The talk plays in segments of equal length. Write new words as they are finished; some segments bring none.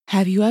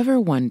Have you ever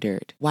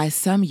wondered why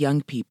some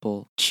young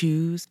people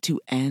choose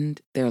to end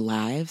their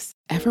lives?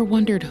 Ever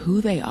wondered who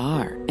they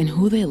are and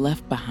who they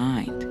left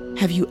behind?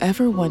 Have you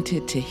ever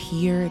wanted to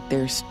hear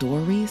their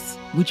stories?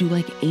 Would you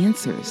like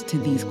answers to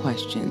these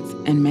questions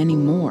and many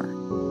more?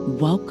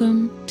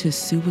 Welcome to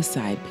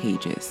Suicide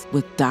Pages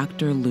with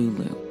Dr.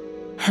 Lulu.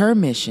 Her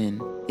mission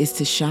is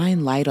to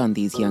shine light on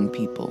these young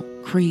people,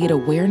 create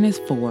awareness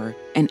for,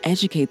 and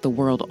educate the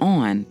world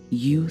on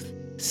youth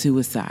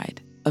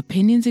suicide.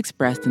 Opinions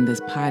expressed in this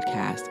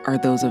podcast are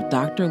those of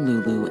Dr.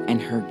 Lulu and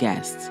her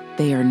guests.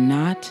 They are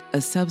not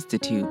a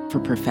substitute for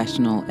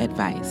professional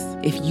advice.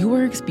 If you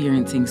are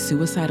experiencing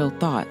suicidal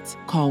thoughts,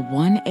 call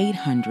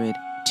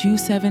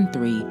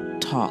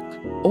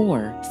 1-800-273-TALK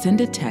or send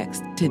a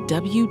text to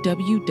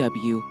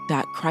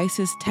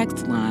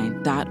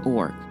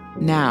www.crisistextline.org.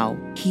 Now,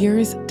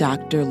 here's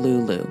Dr.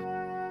 Lulu.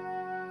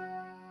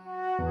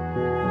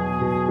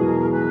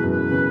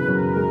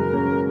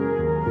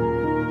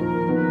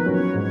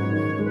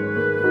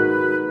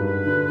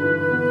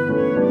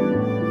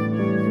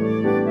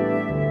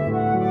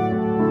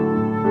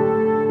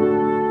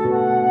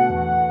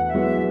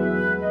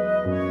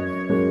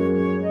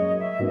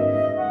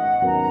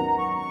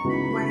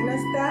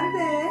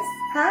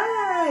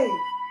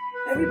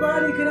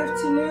 Everybody, good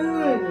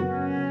afternoon.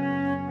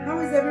 How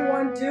is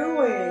everyone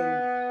doing?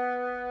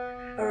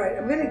 All right,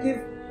 I'm going to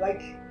give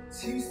like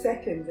 2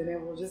 seconds and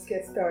then we'll just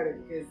get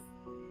started because,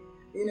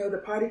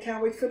 the party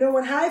can't wait for no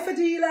one. Hi,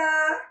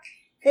 Fadila.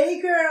 Hey,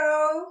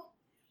 girl.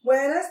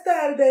 Buenas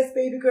tardes,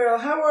 baby girl.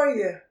 How are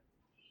you?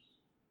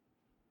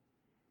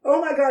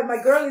 Oh, my God,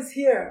 my girl is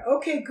here.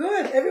 Okay,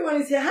 good.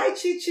 Everyone is here. Hi,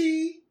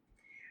 Chichi.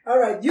 All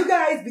right, you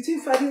guys, between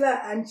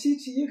Fadila and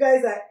Chichi, you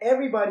guys are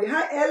everybody.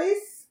 Hi,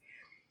 Ellis.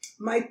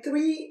 My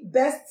 3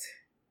 best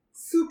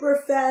super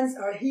fans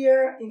are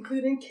here,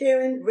 including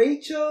Karen,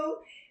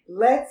 Rachel.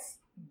 Let's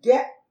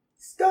get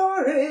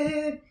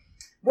started.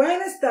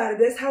 Buenas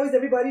tardes. How is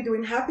everybody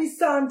doing? Happy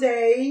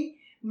Sunday.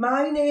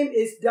 My name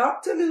is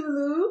Dr.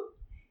 Lulu,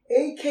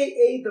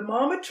 a.k.a. the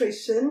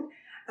Momatrician.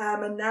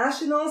 I'm a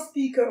national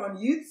speaker on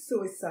youth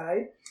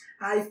suicide.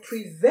 I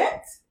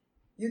prevent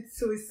youth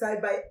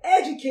suicide by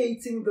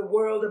educating the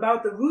world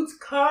about the root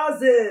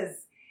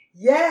causes.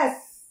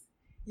 Yes,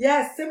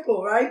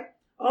 simple, right?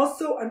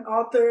 Also an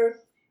author,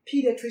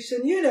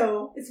 pediatrician,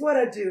 it's what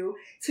I do.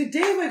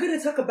 Today we're going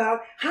to talk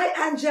about, hi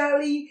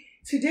Anjali.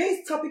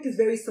 Today's topic is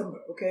very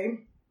somber,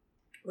 okay?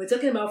 We're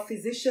talking about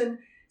physician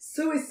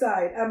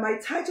suicide. And my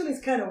title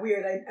is kind of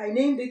weird. I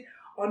named it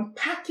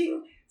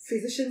Unpacking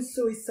Physician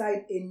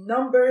Suicide in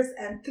Numbers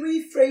and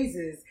 3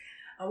 phrases.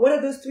 And what are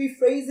those 3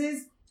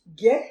 phrases?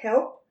 Get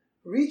help,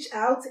 reach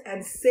out,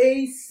 and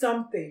say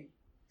something.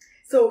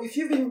 So if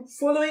you've been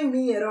following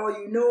me at all,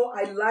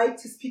 I like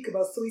to speak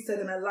about suicide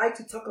and I like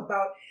to talk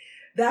about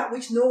that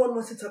which no one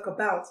wants to talk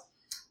about.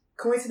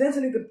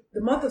 Coincidentally, the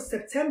month of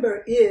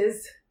September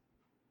is,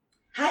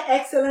 hi,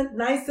 excellent,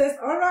 nicest.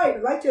 All right,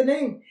 I like your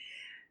name.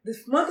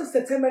 This month of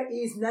September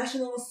is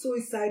National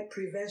Suicide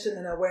Prevention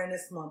and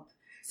Awareness Month.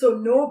 So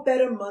no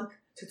better month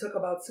to talk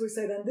about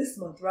suicide than this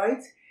month,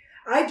 right?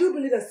 I do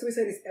believe that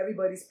suicide is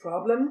everybody's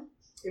problem.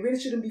 It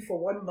really shouldn't be for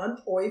 1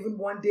 month or even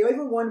 1 day or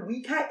even 1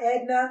 week. Hi,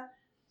 Edna.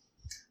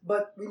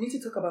 But we need to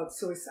talk about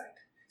suicide.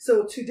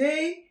 So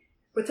today,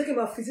 we're talking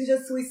about physician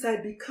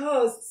suicide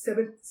because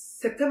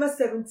September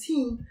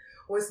 17th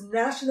was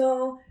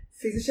National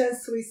Physician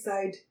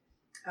Suicide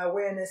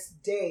Awareness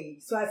Day.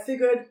 So I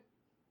figured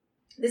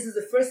this is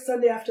the first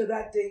Sunday after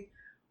that day.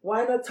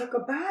 Why not talk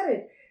about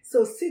it?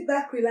 So sit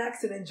back,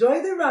 relax, and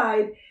enjoy the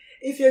ride.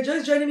 If you're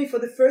just joining me for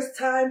the first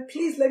time,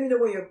 please let me know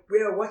where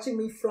you're watching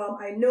me from.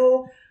 I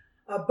know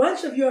a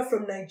bunch of you are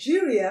from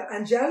Nigeria.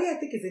 Anjali, I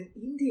think, is in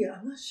India.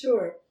 I'm not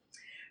sure.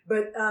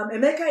 But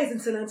Emeka is in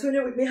San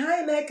Antonio with me.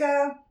 Hi,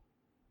 Emeka.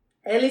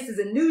 Ellis is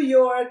in New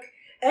York.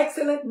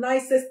 Excellent,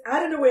 nicest. I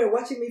don't know where you're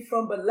watching me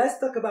from, but let's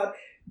talk about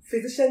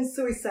physician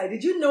suicide.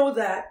 Did you know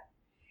that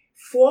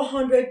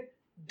 400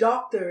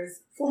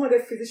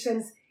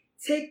 physicians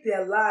take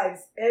their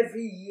lives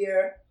every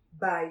year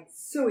by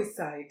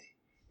suicide?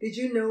 Did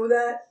you know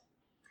that?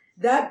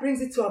 That brings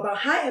it to about,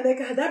 hi,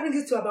 Emeka, that brings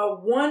it to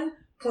about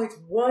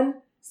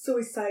 1.1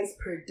 suicides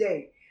per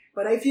day.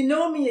 But if you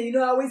know me, I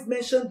always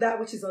mention that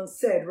which is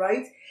unsaid,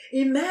 right?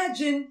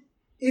 Imagine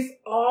if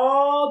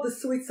all the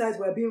suicides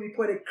were being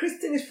reported.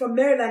 Kristen is from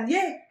Maryland.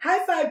 Yay!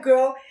 High five,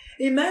 girl.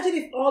 Imagine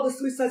if all the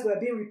suicides were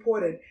being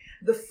reported.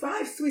 The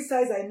 5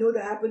 suicides I know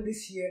that happened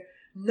this year,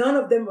 none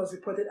of them was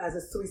reported as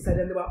a suicide,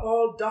 and they were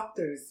all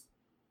doctors.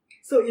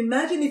 So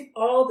imagine if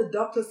all the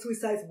doctor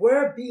suicides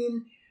were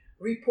being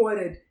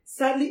reported.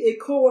 Sadly, a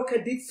coworker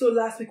did so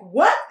last week.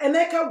 What?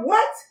 Emeka,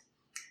 what?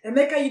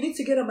 Emeka, you need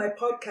to get on my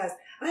podcast.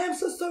 I am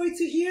so sorry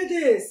to hear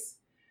this.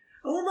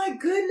 Oh my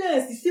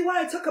goodness. You see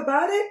why I talk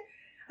about it?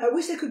 I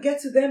wish I could get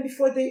to them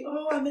before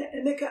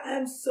Emeka, I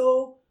am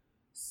so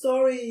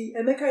sorry.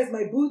 Emeka is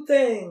my boo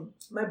thing.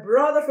 My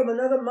brother from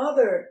another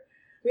mother.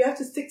 We have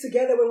to stick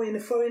together when we're in a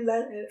foreign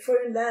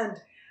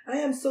land. I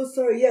am so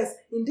sorry. Yes,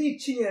 indeed,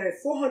 Chinyere,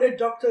 400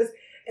 doctors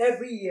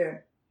every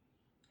year.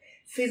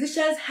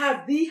 Physicians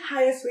have the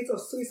highest rate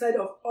of suicide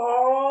of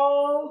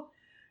all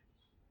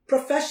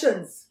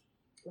professions.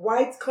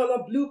 White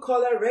collar, blue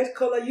collar, red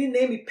collar, you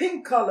name it,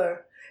 pink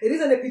collar. It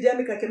is an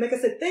epidemic, like Emeka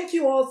said. Thank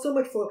you all so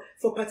much for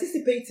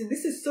participating.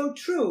 This is so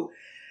true.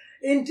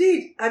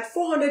 Indeed, at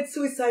 400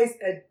 suicides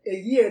a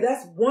year,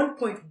 that's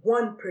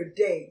 1.1 per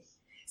day.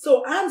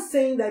 So I'm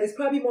saying that it's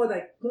probably more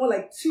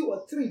like 2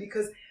 or 3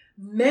 because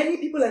many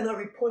people are not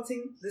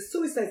reporting the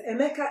suicides.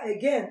 Emeka,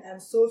 again, I'm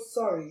so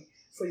sorry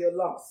for your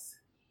loss.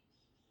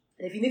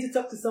 And if you need to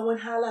talk to someone,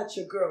 holla at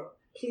your girl.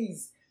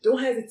 Please, don't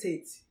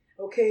hesitate.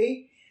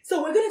 Okay?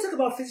 So we're going to talk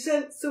about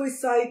physician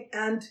suicide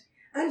and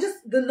just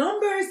the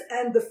numbers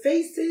and the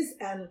faces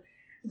and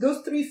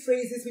those 3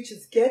 phrases, which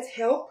is get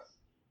help.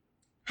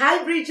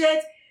 Hi,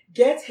 Bridget.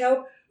 Get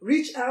help.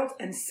 Reach out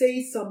and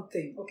say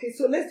something. Okay,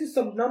 so let's do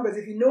some numbers.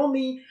 If you know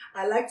me,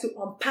 I like to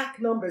unpack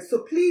numbers. So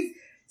please,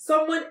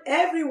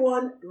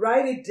 everyone,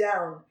 write it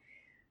down.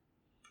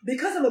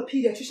 Because I'm a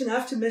pediatrician, I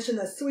have to mention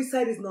that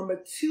suicide is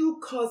number 2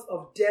 cause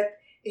of death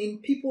in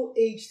people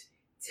aged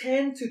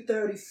 10 to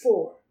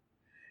 34.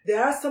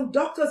 There are some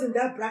doctors in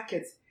that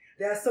bracket.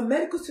 There are some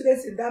medical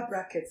students in that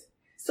bracket.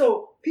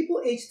 So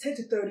people aged 10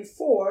 to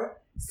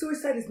 34,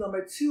 suicide is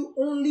number 2,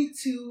 only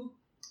 2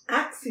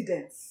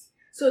 accidents.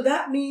 So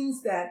that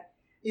means that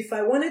if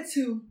I wanted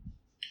to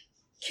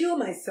kill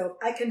myself,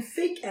 I can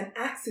fake an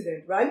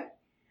accident, right?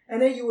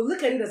 And then you will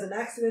look at it as an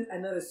accident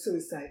and not a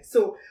suicide.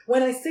 So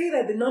when I say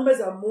that the numbers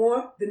are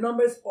more, the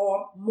numbers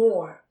are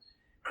more.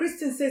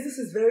 Kristen says, this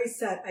is very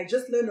sad. I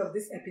just learned of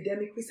this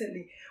epidemic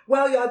recently.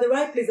 Well, you're at the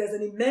right place. There's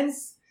an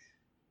immense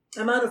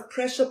amount of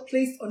pressure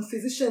placed on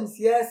physicians.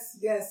 Yes.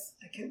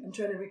 I'm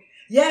trying to read.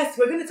 Yes,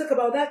 we're going to talk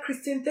about that,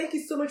 Christine. Thank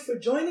you so much for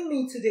joining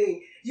me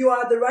today. You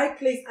are at the right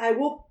place. I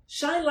will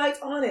shine light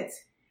on it.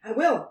 I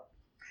will.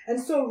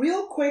 And so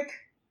real quick,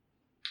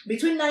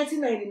 between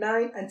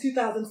 1999 and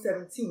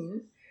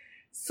 2017,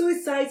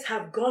 suicides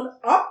have gone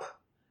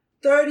up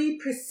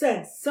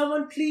 30%.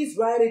 Someone please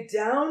write it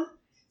down.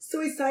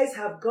 Suicides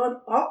have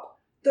gone up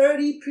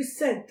 30%,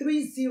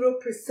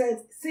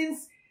 30%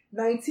 since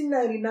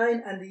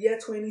 1999 and the year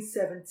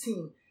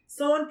 2017.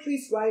 Someone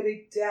please write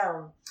it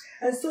down.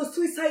 And so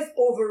suicides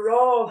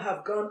overall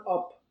have gone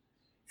up.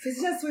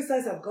 Physician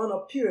suicides have gone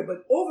up, period.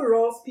 But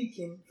overall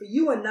speaking, for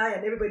you and I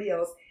and everybody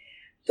else,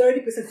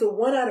 30%. So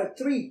 1 out of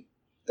 3,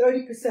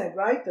 30%,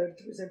 right?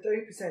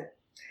 30%.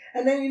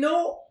 And then,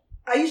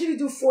 I usually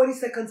do 40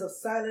 seconds of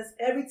silence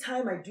every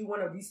time I do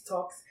one of these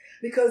talks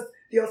because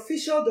the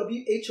official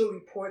WHO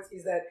report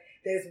is that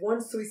there's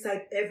 1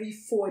 suicide every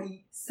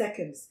 40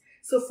 seconds.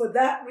 So for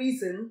that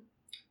reason,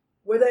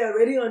 whether you're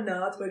ready or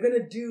not, we're going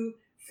to do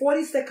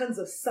 40 seconds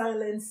of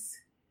silence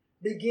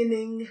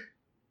beginning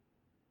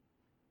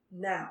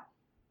now.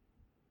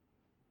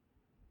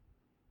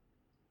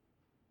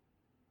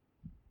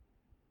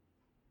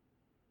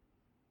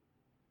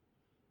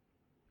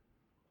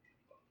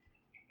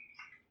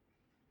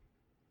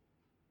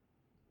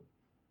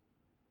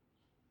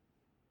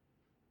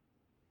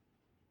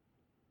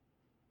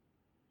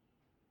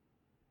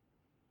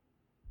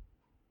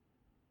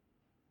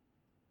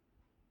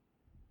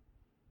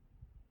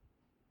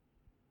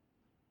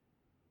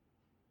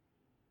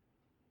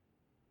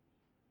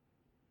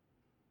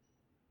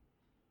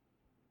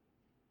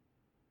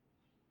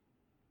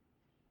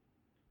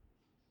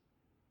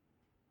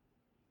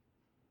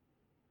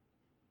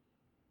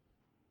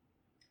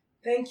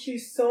 Thank you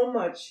so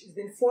much. It's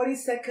been 40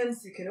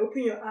 seconds. You can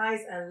open your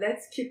eyes and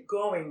let's keep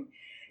going.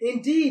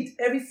 Indeed,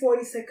 every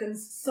 40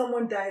 seconds,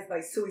 someone dies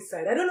by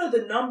suicide. I don't know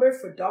the number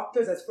for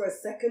doctors as far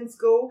as seconds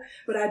go,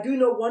 but I do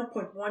know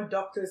 1.1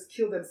 doctors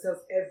kill themselves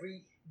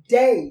every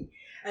day.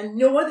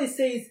 And what they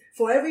say is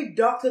for every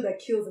doctor that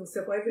kills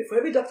himself, for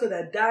every doctor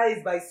that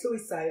dies by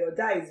suicide or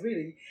dies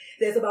really,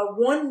 there's about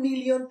 1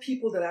 million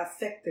people that are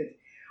affected.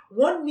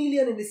 1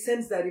 million in the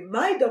sense that if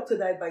my doctor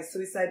died by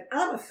suicide,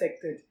 I'm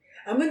affected.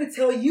 I'm going to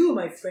tell you,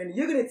 my friend,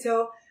 you're going to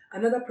tell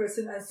another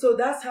person. And so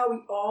that's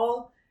how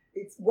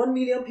it's 1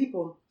 million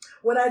people.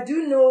 What I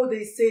do know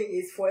they say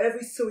is for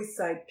every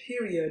suicide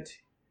period,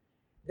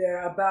 there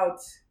are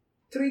about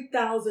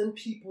 3,000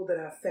 people that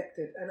are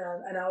affected. And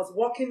I was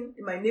walking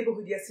in my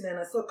neighborhood yesterday and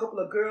I saw a couple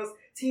of girls,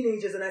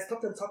 teenagers, and I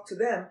stopped and talked to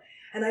them.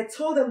 And I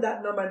told them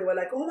that number and they were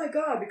like, oh my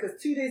God, because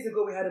 2 days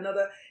ago we had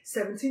another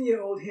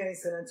 17-year-old here in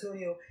San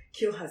Antonio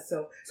kill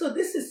herself. So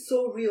this is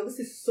so real. This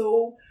is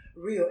so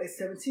real. A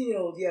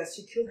 17-year-old, yes,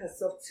 she killed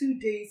herself 2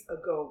 days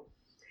ago.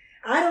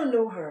 I don't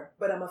know her,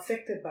 but I'm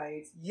affected by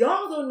it.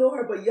 Y'all don't know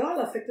her, but y'all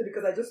are affected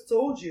because I just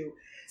told you.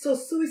 So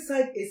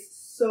suicide is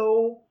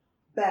so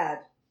bad.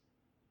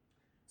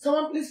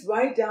 Someone please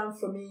write down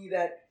for me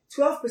that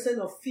 12%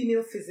 of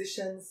female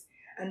physicians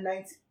and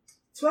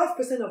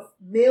 12% of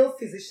male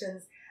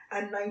physicians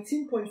and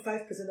 19.5%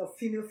 of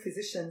female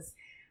physicians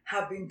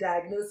have been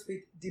diagnosed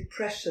with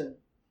depression.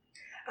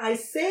 I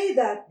say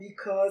that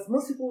because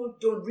most people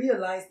don't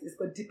realize this,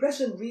 but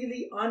depression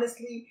really,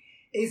 honestly,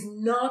 is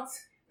not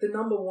the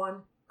number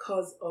 1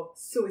 cause of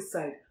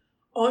suicide.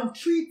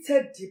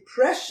 Untreated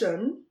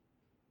depression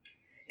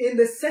in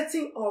the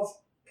setting of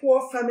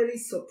poor family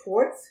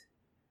support,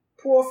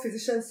 poor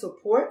physician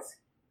support,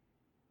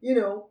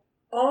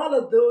 all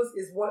of those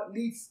is what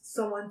leads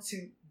someone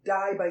to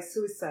die by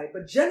suicide.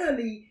 But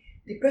generally,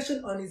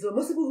 depression on its own,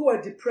 most people who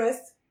are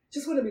depressed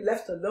just want to be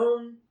left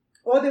alone,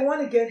 or they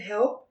want to get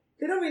help.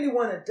 They don't really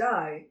want to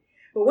die.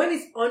 But when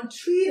it's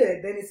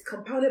untreated, then it's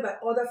compounded by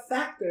other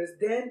factors,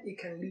 then it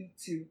can lead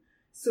to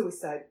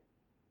suicide.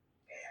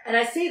 And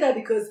I say that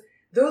because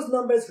those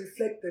numbers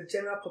reflect the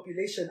general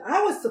population.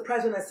 I was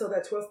surprised when I saw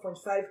that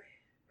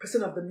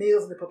 12.5% of the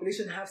males in the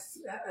population have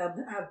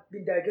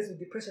been diagnosed with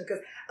depression,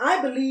 because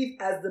I believe,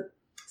 as the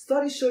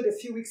study showed a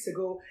few weeks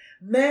ago,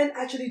 men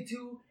actually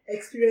do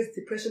experience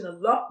depression a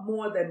lot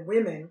more than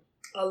women,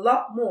 a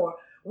lot more.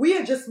 We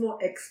are just more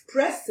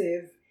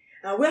expressive,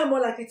 and we are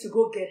more likely to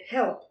go get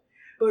help.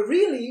 But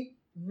really,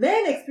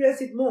 men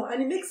experience it more.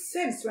 And it makes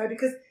sense, right?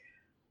 Because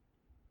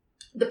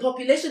the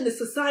population, the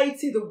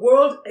society, the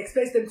world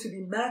expects them to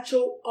be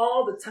macho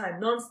all the time,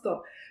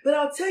 nonstop. But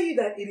I'll tell you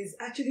that it is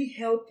actually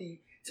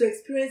healthy to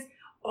experience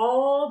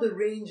all the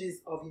ranges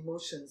of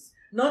emotions.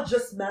 Not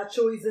just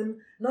machoism,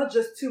 not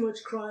just too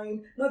much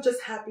crying, not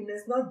just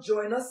happiness, not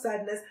joy, not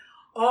sadness.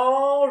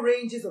 All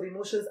ranges of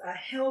emotions are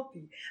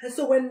healthy. And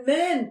so when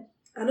men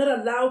are not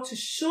allowed to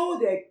show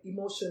their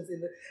emotions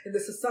in the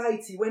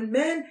society, when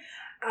men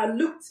are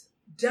looked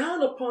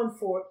down upon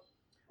for,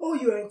 oh,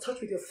 you are in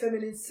touch with your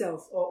feminine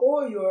self, or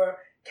oh, you're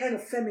kind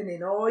of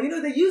feminine, or,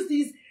 they use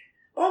these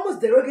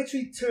almost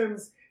derogatory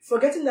terms,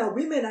 forgetting that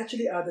women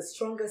actually are the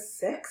stronger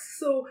sex.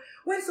 So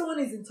when someone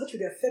is in touch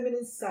with their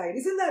feminine side,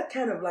 isn't that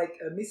kind of like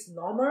a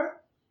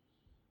misnomer?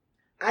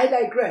 I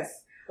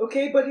digress.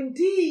 Okay, but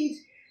indeed,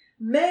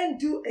 men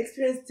do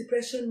experience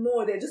depression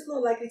more. They're just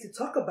not likely to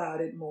talk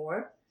about it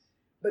more.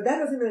 But that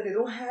doesn't mean that they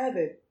don't have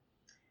it.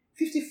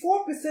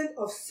 54%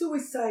 of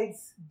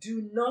suicides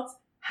do not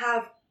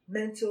have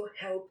mental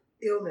health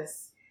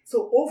illness.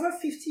 So over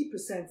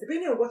 50%,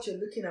 depending on what you're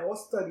looking at, what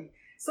study,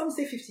 some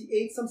say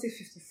 58, some say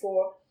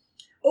 54,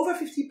 over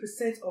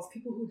 50% of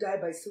people who die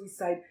by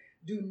suicide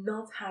do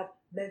not have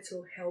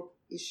mental health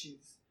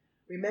issues.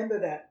 Remember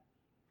that.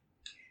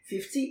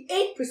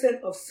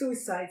 58% of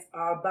suicides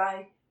are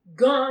by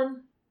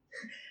gun.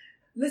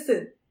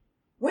 Listen,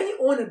 when you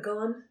own a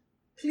gun,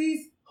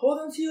 please hold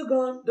on to your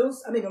gun.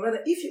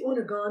 If you own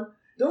a gun,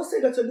 don't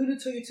say Dr. Lulu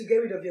told you to get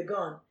rid of your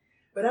gun.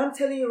 But I'm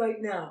telling you right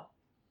now,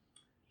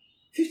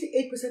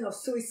 58% of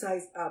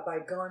suicides are by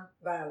gun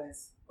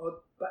violence, or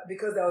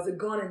because there was a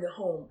gun in the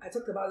home. I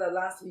talked about that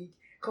last week,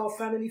 called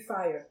family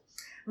fire.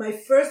 My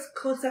first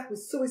contact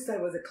with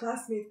suicide was a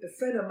classmate, a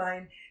friend of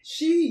mine.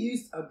 She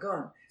used a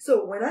gun.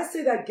 So when I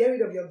say that get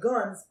rid of your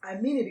guns, I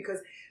mean it, because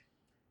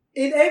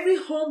in every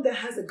home that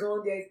has a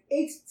gun, there is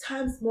 8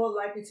 times more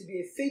likely to be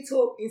a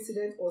fatal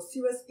incident or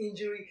serious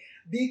injury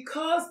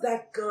because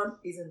that gun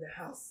is in the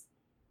house.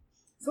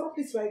 So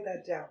please write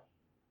that down.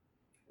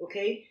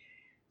 Okay?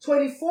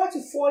 24 to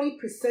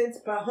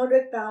 40% per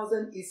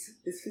 100,000 is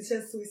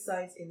physician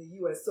suicides in the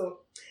U.S. So,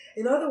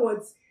 in other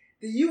words,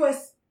 the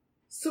U.S.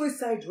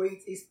 suicide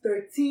rate is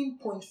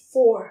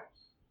 13.4,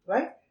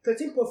 right?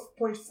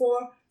 13.4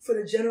 for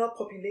the general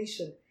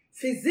population.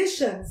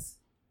 Physicians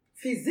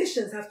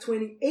have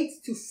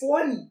 28 to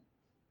 40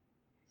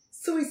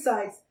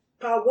 suicides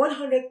per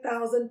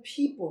 100,000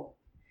 people.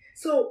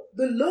 So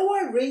the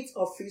lower rate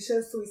of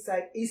physician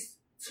suicide is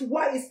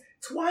twice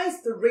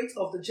the rate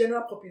of the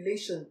general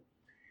population.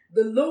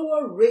 The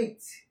lower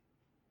rate.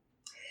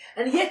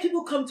 And yet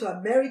people come to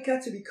America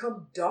to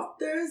become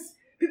doctors.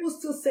 People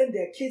still send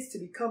their kids to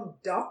become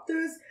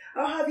doctors.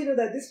 I'll have you know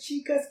that this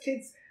Chica's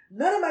kids,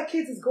 none of my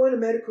kids is going to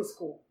medical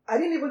school. I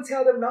didn't even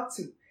tell them not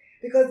to.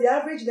 Because the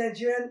average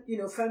Nigerian,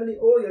 family,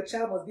 your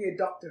child must be a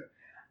doctor.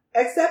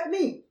 Except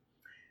me.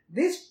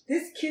 This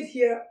kid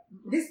here,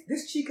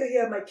 this Chica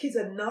here, my kids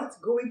are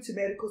not going to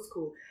medical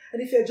school.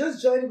 And if you're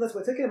just joining us,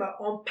 we're talking about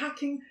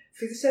unpacking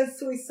physician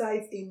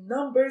suicides in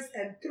numbers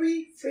and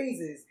 3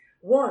 phrases.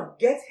 1,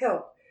 get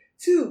help.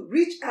 2,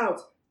 reach out.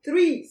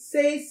 3,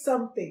 say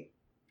something.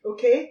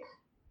 Okay?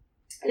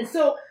 And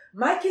so,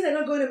 my kids are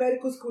not going to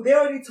medical school. They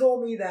already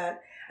told me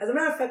that. As a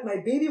matter of fact, my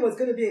baby was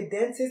going to be a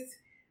dentist.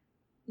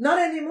 Not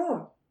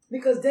anymore.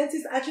 Because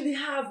dentists actually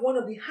have one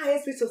of the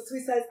highest rates of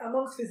suicides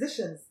amongst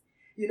physicians.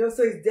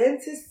 So it's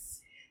dentists,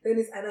 then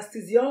it's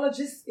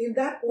anesthesiologists, in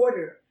that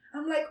order.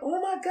 I'm like,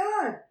 oh my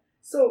God.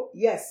 So,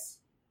 yes,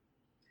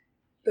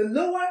 the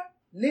lower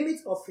limit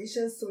of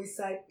physician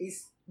suicide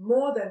is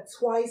more than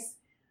twice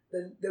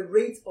the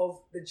rate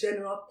of the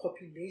general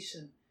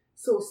population.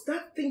 So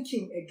start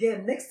thinking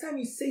again. Next time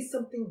you say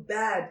something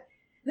bad,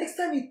 next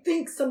time you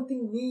think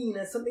something mean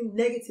and something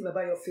negative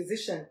about your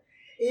physician,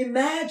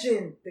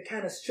 imagine the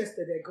kind of stress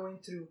that they're going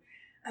through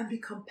and be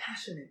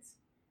compassionate.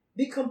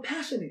 Be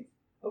compassionate.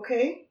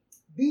 Okay?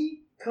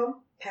 Be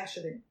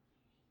compassionate.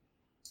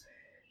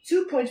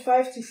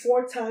 2.5 to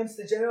 4 times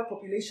the general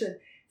population.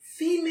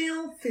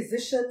 Female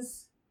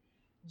physicians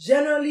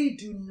generally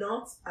do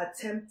not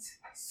attempt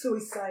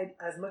suicide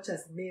as much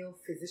as male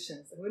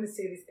physicians. I'm going to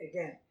say this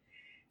again.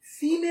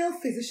 Female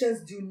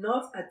physicians do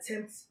not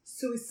attempt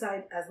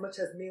suicide as much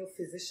as male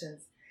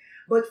physicians.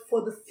 But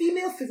for the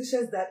female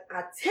physicians that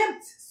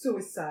attempt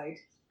suicide,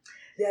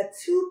 they are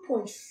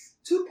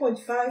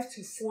 2.5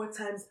 to 4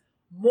 times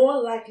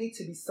more likely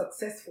to be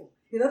successful.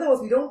 In other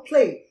words, we don't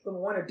play when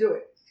we want to do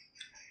it,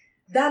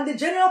 than the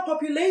general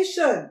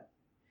population.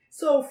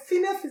 So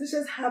female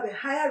physicians have a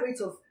higher rate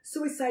of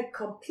suicide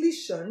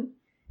completion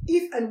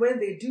if and when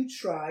they do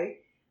try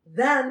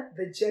than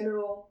the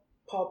general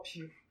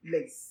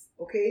populace.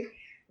 Okay?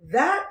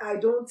 That I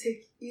don't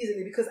take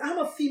easily because I'm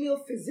a female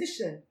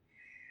physician.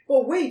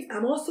 But wait,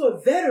 I'm also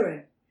a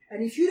veteran.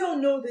 And if you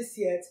don't know this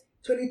yet,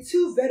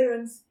 22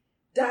 veterans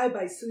die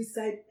by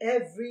suicide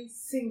every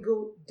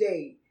single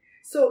day.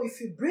 So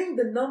if you bring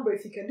the number,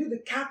 if you can do the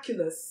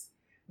calculus,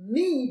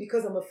 me,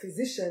 because I'm a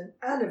physician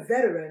and a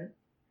veteran,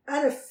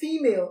 and a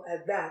female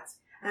at that,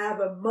 I have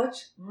a much,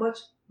 much,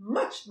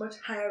 much, much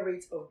higher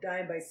rate of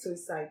dying by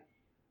suicide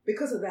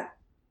because of that.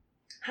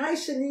 Hi,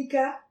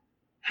 Shanika.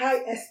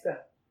 Hi, Esther.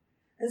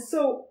 And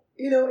so,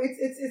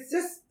 it's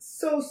just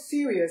so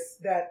serious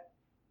that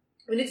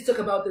we need to talk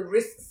about the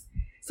risks.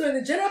 So in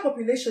the general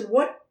population,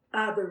 what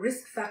are the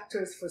risk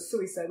factors for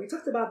suicide? We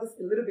talked about this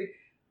a little bit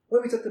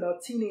when we talked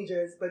about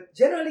teenagers, but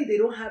generally they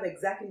don't have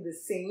exactly the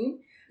same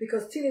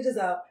because teenagers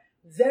are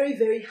very,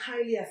 very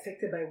highly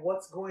affected by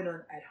what's going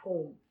on at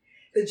home.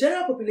 The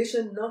general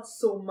population, not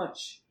so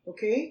much,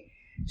 okay?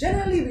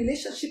 Generally,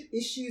 relationship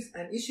issues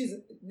and issues,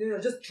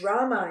 just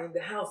drama in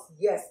the house,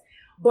 yes,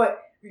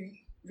 but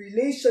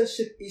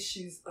relationship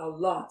issues a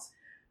lot.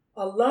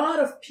 A lot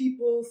of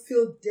people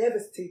feel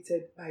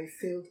devastated by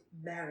failed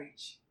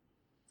marriage.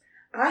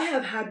 I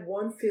have had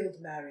one failed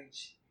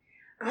marriage.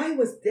 I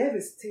was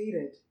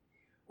devastated.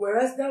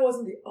 Whereas that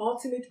wasn't the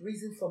ultimate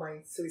reason for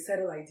my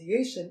suicidal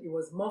ideation, it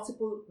was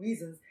multiple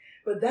reasons,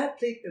 but that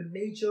played a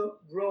major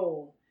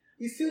role.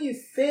 You feel you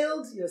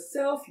failed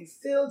yourself, you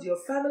failed your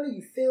family,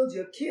 you failed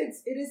your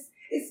kids.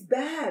 It's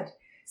bad.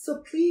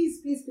 So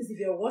please, please, please, if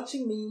you're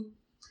watching me,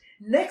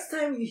 next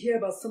time you hear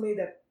about somebody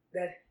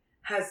that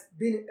has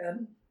been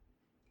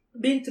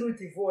through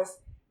divorce,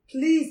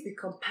 please be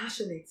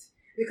compassionate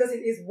because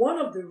it is one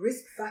of the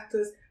risk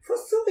factors for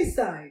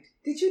suicide.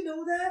 Did you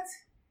know that?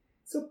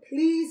 So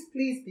please,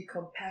 please be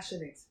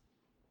compassionate.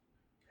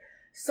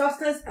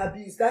 Substance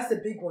abuse, that's a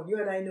big one. You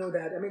and I know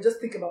that. I mean, just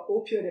think about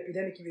opioid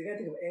epidemic if you can't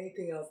think of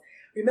anything else.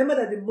 Remember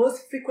that the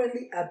most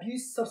frequently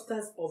abused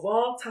substance of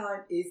all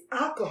time is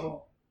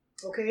alcohol.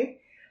 Okay?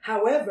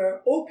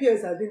 However,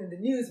 opioids have been in the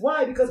news.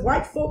 Why? Because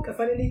white folk are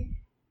finally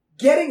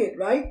getting it,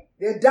 right?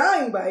 They're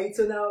dying by it.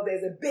 So now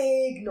there's a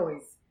big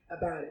noise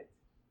about it.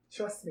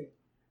 Trust me.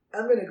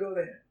 I'm going to go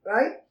there,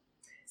 right?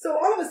 So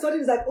all of a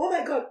sudden it's like, oh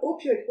my God,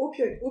 opioid.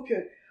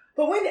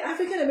 But when the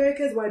African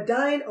Americans were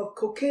dying of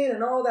cocaine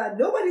and all that,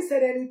 nobody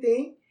said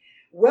anything.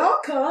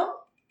 Welcome.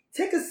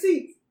 Take a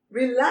seat.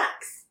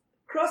 Relax.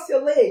 Cross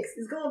your legs.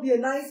 It's going to be a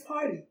nice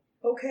party.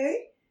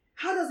 Okay?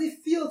 How does it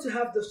feel to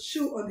have the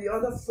shoe on the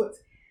other foot?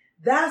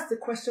 That's the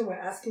question we're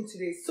asking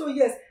today. So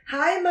yes,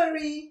 hi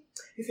Marie.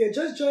 If you're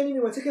just joining me,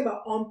 we're talking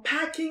about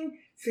unpacking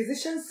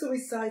physician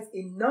suicides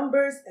in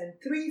numbers and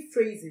 3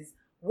 phrases.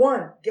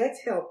 1, get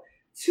help.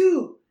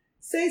 2,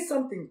 say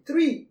something.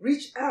 3,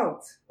 reach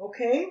out.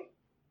 Okay?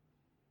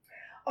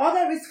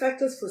 Other risk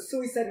factors for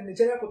suicide in the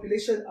general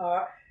population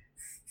are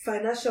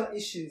financial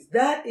issues.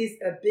 That is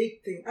a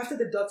big thing. After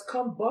the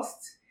 .com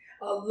bust,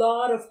 a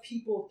lot of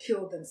people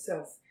killed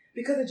themselves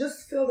because they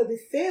just feel that they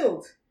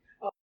failed.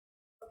 A lot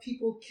of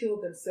people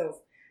killed themselves.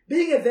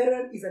 Being a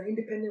veteran is an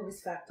independent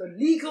risk factor.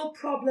 Legal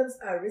problems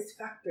are risk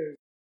factors.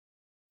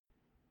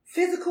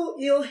 Physical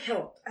ill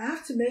health. I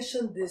have to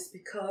mention this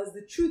because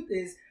the truth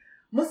is,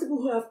 most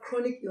people who have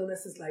chronic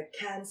illnesses like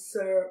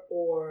cancer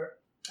or,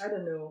 I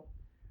don't know,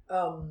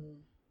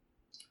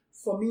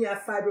 for me, I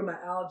have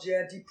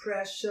fibromyalgia,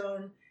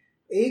 depression,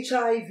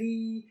 HIV.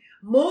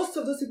 Most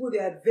of those people, they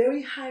are at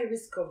very high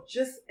risk of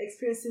just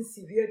experiencing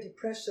severe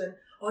depression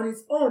on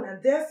its own.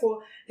 And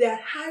therefore, they are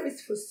at high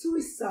risk for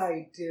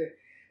suicide.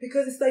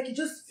 Because it's like you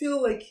just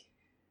feel like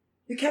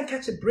you can't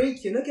catch a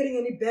break. You're not getting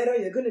any better.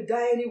 You're going to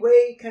die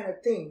anyway kind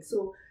of thing.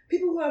 So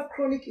people who have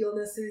chronic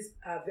illnesses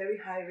are very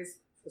high risk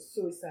for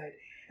suicide.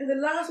 And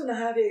the last one I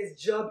have here is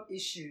job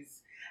issues.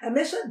 I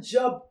mentioned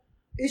job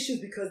issues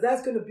because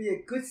that's going to be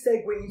a good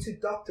segue into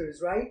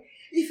doctors, right?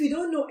 If you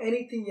don't know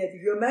anything yet,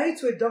 if you're married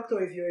to a doctor,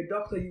 or if you're a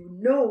doctor, you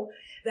know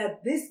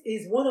that this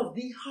is one of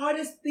the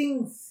hardest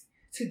things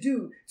to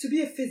do, to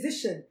be a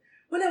physician.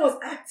 When I was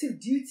active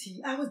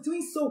duty, I was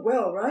doing so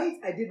well, right?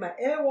 I did my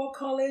Air War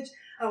College.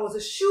 I was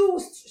a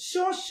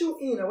sure shoe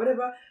in or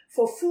whatever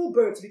for full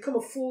bird to become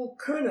a full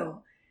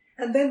colonel.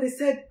 And then they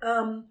said,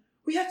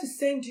 we have to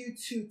send you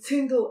to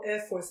Tyndall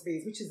Air Force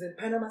Base, which is in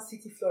Panama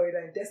City,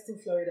 Florida, in Destin,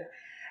 Florida.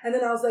 And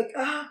then I was like,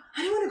 I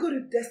don't want to go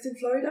to Destin,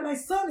 Florida. My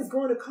son is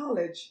going to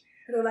college.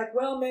 And they're like,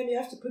 well, ma'am, you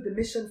have to put the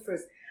mission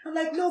first. I'm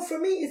like, no, for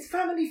me, it's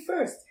family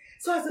first.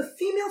 So as a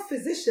female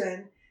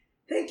physician,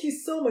 thank you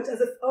so much.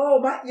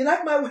 You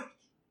like my wig?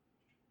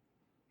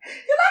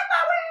 You like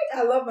my wig?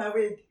 I love my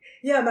wig.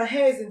 Yeah, my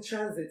hair is in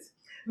transit.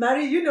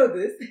 Marie, you know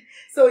this.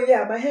 So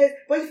yeah, my hair.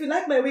 But if you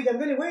like my wig, I'm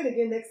going to wear it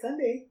again next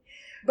Sunday.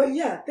 But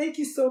yeah, thank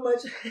you so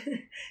much.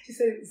 She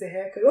said it's a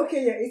haircut.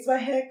 Okay, yeah, it's my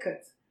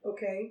haircut.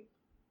 Okay.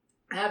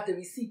 I have the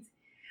receipt.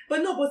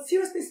 But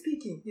seriously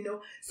speaking,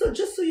 so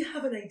just so you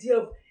have an idea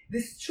of the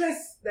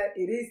stress that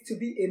it is to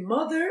be a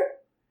mother,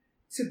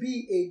 to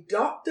be a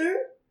doctor,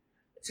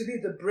 to be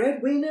the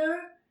breadwinner,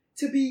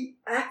 to be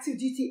active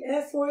duty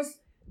Air Force,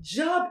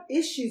 job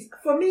issues.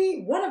 For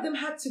me, one of them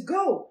had to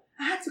go.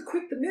 I had to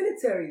quit the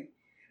military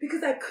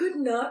because I could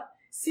not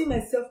see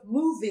myself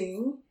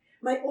moving.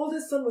 My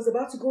oldest son was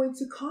about to go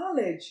into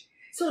college.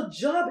 So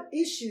job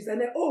issues.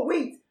 And then, oh,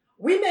 wait,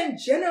 women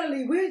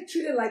generally, we're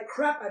treated like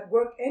crap at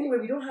work anyway.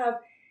 We don't have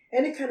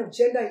any kind of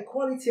gender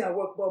equality at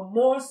work, but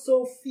more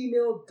so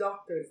female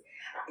doctors.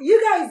 You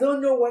guys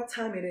don't know what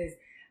time it is.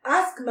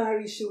 Ask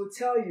Mary, she will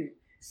tell you.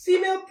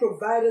 Female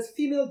providers,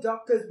 female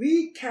doctors,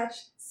 we catch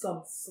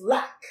some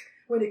slack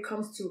when it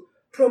comes to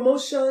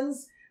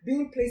promotions,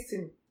 being placed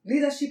in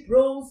leadership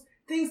roles,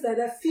 things like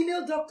that.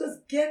 Female doctors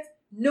get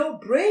no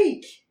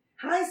break.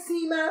 Hi,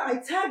 Seema. I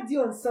tagged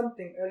you on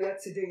something earlier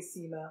today,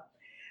 Seema.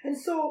 And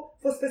so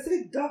for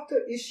specific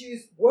doctor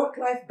issues,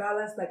 work-life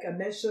balance, like I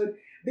mentioned,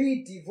 be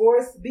it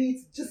divorce, be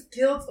it just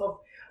guilt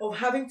of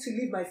having to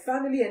leave my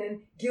family and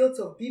then guilt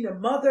of being a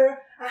mother,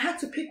 I had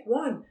to pick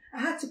one. I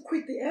had to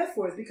quit the Air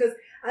Force because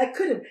I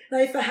couldn't. Now,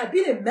 if I had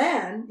been a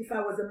man, if I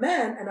was a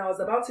man and I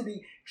was about to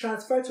be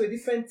transferred to a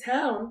different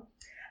town,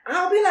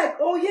 I'll be like,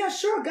 oh yeah,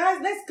 sure, guys,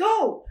 let's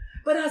go.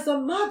 But as a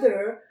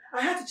mother,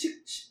 I had to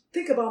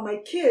think about my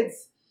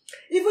kids.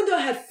 Even though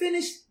I had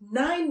finished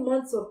 9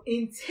 months of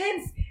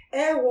intense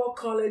Air War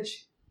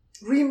College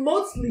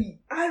remotely,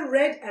 I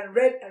read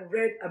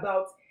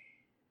about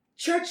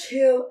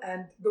Churchill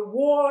and the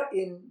war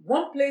in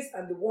one place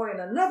and the war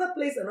in another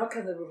place and all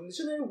kinds of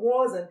revolutionary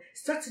wars and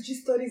strategy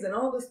studies and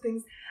all those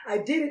things. I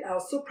did it. I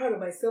was so proud of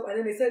myself. And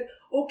then they said,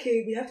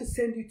 okay, we have to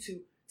send you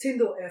to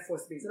Tyndall Air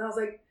Force Base. And I was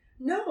like,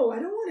 no, I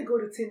don't want to go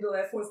to Tyndall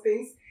Air Force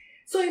Base.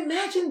 So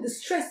imagine the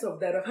stress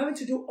of that, of having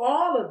to do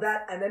all of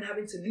that and then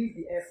having to leave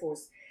the Air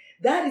Force.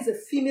 That is a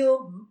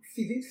female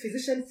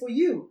physician for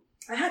you.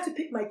 I had to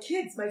pick my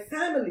kids, my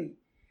family.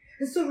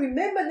 And so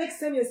remember, next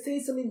time you're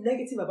saying something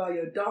negative about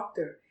your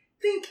doctor,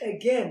 think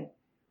again.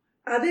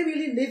 Are they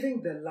really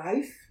living the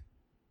life?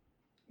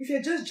 If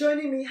you're just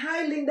joining me,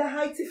 hi Linda,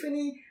 hi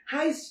Tiffany,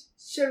 hi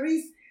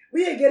Cherise.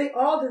 We are getting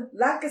all the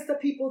Lancaster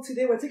people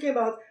today. We're talking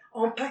about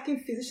unpacking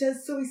physician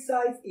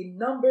suicides in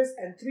numbers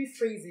and 3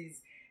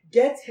 phrases.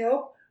 Get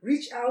help,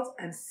 reach out,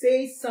 and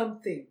say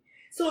something.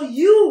 So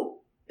you,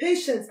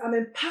 patients, I'm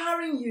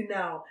empowering you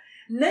now.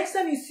 Next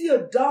time you see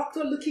a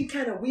doctor looking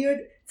kind of weird,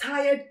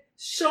 tired,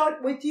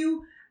 short with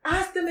you,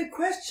 ask them a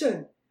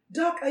question.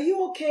 Doc, are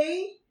you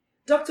okay?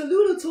 Dr.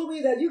 Lulu told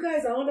me that you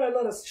guys are under a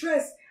lot of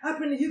stress.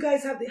 Apparently, you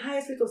guys have the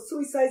highest rate of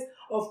suicides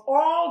of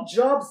all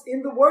jobs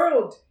in the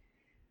world.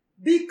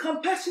 Be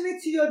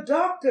compassionate to your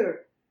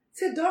doctor.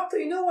 Say, doctor,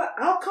 you know what?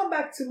 I'll come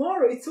back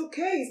tomorrow. It's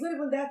okay. It's not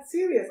even that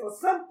serious or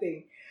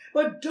something.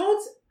 But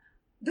don't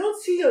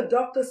see your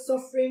doctor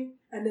suffering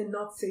and then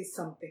not say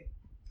something.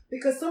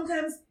 Because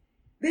sometimes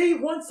they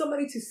want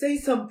somebody to say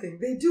something.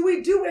 We do,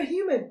 we're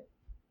human.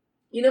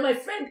 You know, my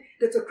friend,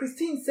 Dr.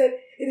 Christine, said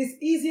it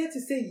is easier to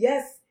say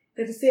yes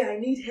than to say I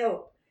need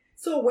help.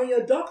 So when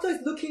your doctor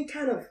is looking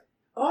kind of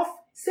off,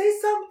 say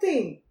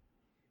something.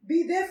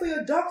 Be there for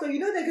your doctor. You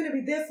know they're going to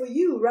be there for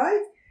you,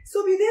 right?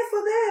 So be there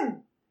for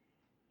them.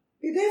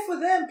 Be there for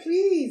them,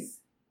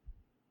 please.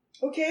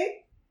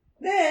 Okay?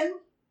 Then,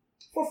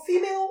 for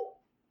female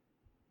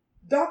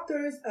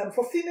doctors,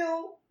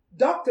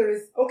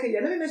 okay,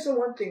 yeah, let me mention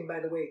one thing, by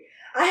the way.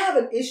 I have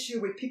an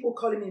issue with people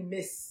calling me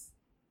Miss.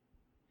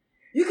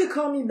 You can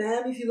call me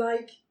ma'am if you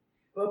like,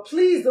 but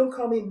please don't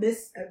call me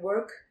Miss at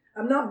work.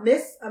 I'm not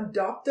Miss, I'm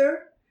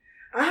doctor.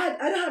 I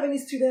don't have any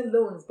student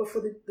loans, but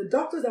for the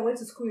doctors that went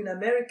to school in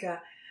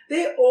America,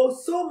 they owe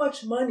so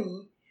much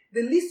money.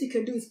 The least you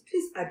can do is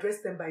please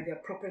address them by their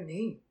proper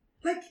name.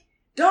 Like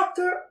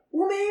Dr.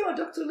 Ume or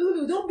Dr.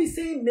 Lulu. Don't be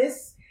saying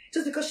Miss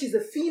just because she's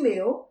a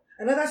female.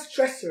 Another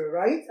stressor,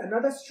 right?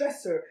 Another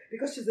stressor.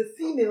 Because she's a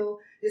female,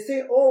 they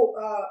say,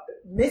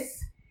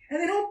 Miss. And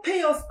they don't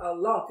pay us a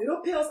lot. They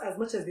don't pay us as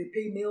much as they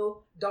pay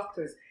male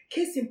doctors.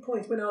 Case in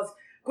point, when I was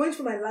going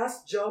for my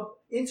last job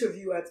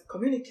interview at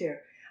Communicare,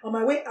 on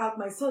my way out,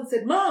 my son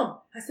said, Mom!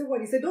 I said,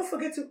 what? He said, don't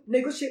forget to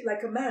negotiate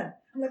like a man.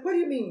 I'm like, what do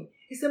you mean?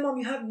 He said, Mom,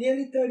 you have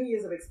nearly 30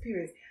 years of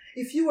experience.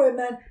 If you were a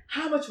man,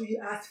 how much will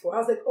you ask for? I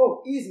was like,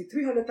 oh, easy,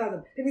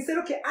 300,000. Then he said,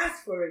 okay,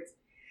 ask for it.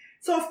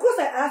 So of course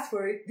I asked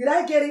for it. Did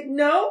I get it?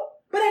 No.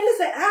 But at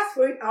least I asked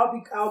for it.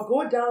 I'll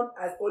go down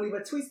as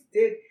Oliver Twist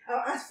did.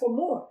 I'll ask for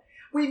more.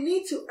 We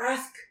need to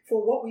ask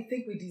for what we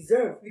think we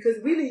deserve, because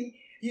really,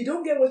 you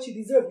don't get what you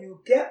deserve. You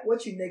get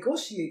what you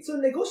negotiate. So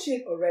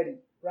negotiate already,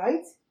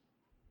 right?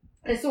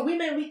 And so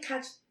women, we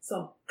catch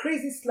some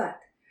crazy slack.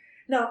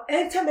 Now,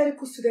 enter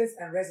medical students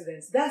and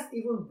residents. That's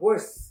even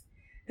worse.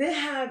 They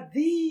have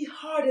the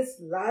hardest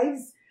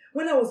lives.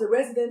 When I was a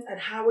resident at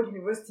Howard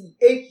University,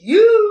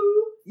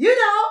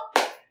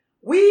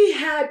 we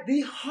had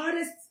the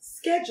hardest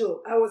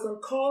schedule. I was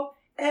on call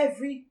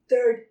every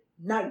 3rd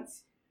night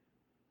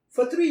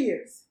for 3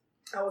 years.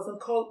 I was on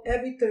call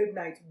every third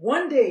night.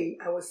 One day,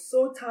 I was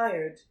so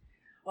tired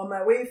on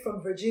my way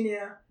from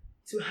Virginia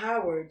to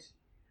Howard.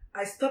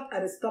 I stopped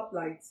at a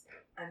stoplight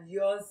and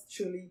yours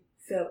truly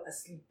fell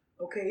asleep,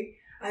 okay?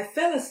 I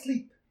fell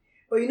asleep.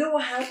 But you know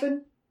what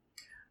happened?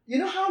 You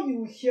know how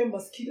you hear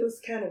mosquitoes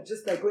kind of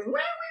just like going wow,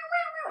 wow,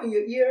 wow, wow in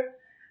your ear?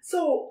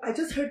 So I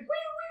just heard wow,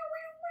 wow,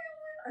 wow, wow,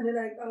 wow. And then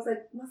I was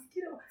like,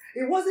 mosquito.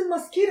 It wasn't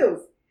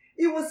mosquitoes.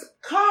 It was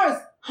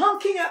cars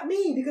honking at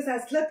me because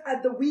I slept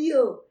at the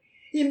wheel.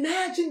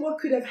 Imagine what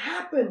could have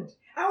happened.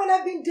 I would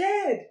have been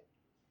dead.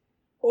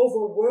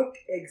 Overwork,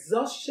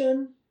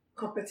 exhaustion,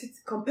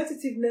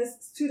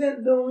 competitiveness,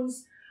 student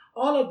loans,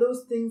 all of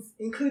those things,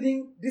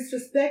 including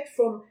disrespect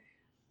from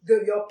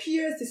your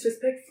peers,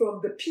 disrespect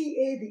from the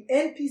PA, the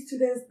NP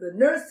students, the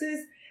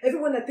nurses,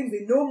 everyone that thinks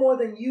they know more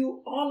than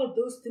you. All of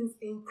those things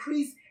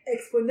increase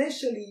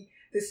exponentially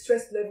the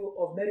stress level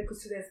of medical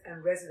students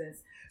and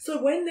residents.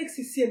 So when next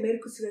you see a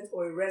medical student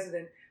or a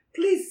resident,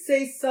 please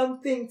say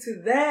something to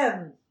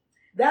them.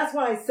 That's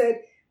why I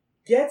said,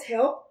 get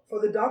help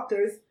for the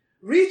doctors.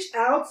 Reach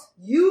out,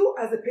 you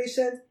as a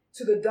patient,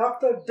 to the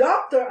doctor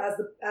as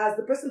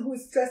the person who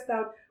is stressed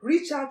out.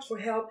 Reach out for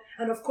help.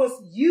 And of course,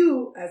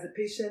 you as a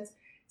patient,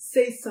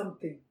 say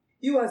something.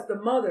 You as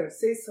the mother,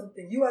 say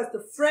something. You as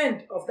the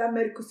friend of that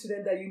medical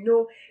student that you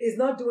know is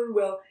not doing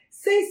well,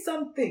 say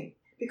something.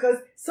 Because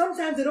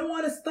sometimes they don't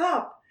want to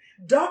stop.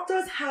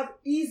 Doctors have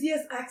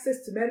easiest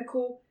access to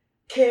medical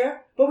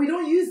care, but we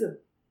don't use them.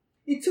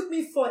 It took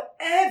me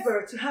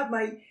forever to have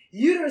my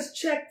uterus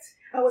checked.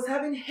 I was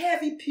having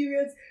heavy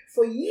periods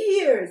for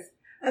years.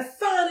 I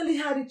finally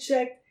had it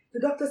checked. The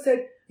doctor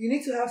said, you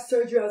need to have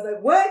surgery. I was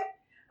like, what?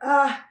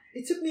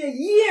 It took me a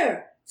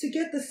year to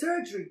get the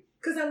surgery.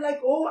 Because I'm like,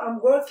 oh,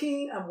 I'm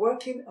working.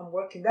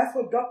 That's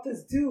what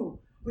doctors do.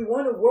 We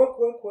want to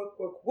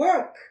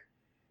work.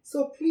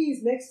 So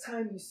please, next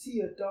time you see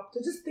a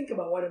doctor, just think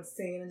about what I'm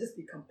saying and just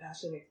be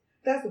compassionate.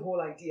 That's the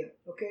whole idea,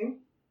 okay?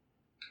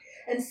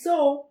 And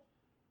so,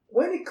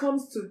 when it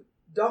comes to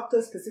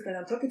doctors specifically, and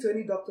I'm talking to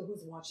any doctor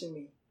who's watching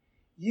me,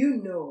 you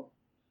know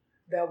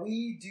that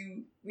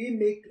we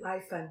make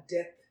life and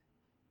death.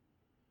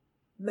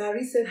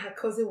 Marie said her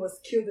cousin was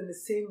killed in the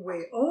same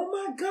way. Oh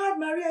my God,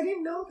 Marie, I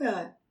didn't know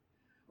that.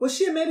 Was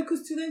she a medical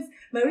student?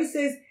 Marie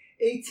says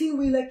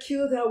 18-wheeler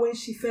killed her when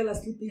she fell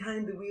asleep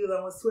behind the wheel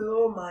and was sweating.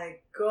 Oh my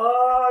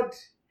God.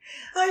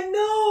 I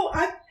know.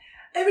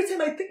 Every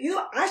time I think,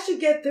 I should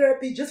get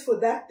therapy just for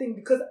that thing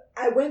because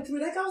I went through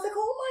it. I was like,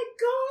 oh my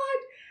God,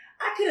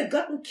 I could have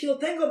gotten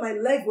killed. Thank God my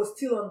leg was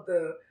still on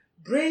the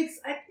brakes.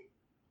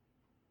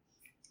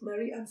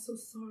 Marie, I'm so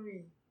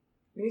sorry.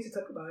 We need to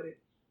talk about it.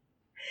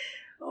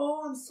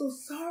 Oh, I'm so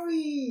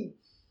sorry.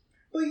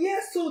 But yeah,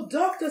 so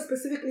doctors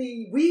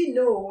specifically, we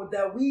know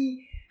that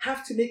we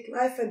have to make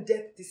life and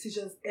death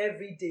decisions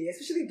every day,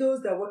 especially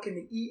those that work in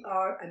the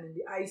ER and in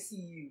the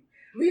ICU.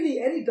 Really,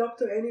 any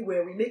doctor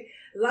anywhere, we make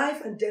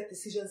life and death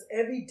decisions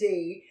every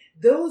day.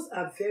 Those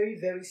are very,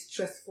 very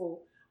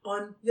stressful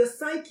on your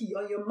psyche,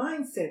 on your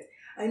mindset.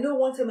 I know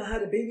one time I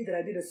had a baby that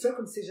I did a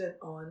circumcision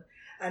on,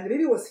 and the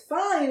baby was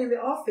fine in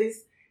the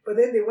office, but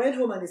then they went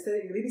home and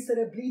the baby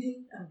started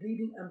bleeding, and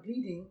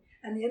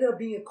it ended up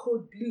being a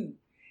code blue.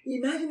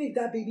 Imagine if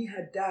that baby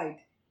had died.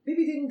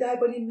 Baby didn't die,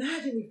 but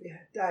imagine if they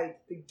had died.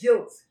 The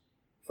guilt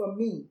for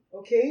me,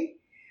 okay?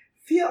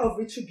 Fear of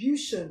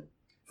retribution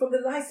from the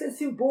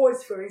licensing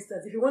boards, for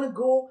instance. If you want to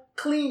go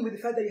clean with the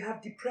fact that you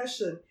have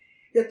depression,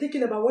 you're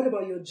thinking about what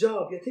about your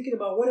job? You're thinking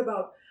about what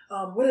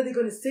are they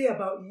going to say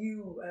about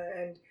you?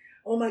 And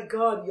oh my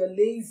God, you're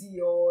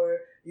lazy or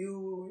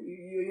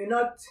you're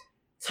not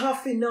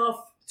tough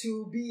enough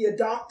to be a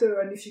doctor.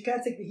 And if you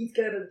can't take the heat,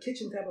 get out of the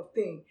kitchen type of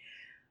thing.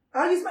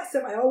 I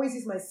always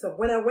use myself.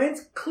 When I went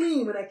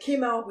clean, when I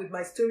came out with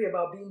my story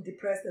about being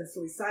depressed and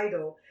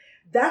suicidal,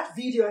 that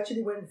video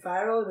actually went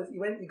viral.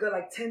 It got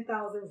like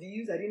 10,000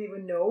 views. I didn't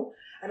even know.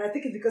 And I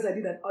think it's because I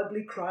did an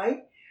ugly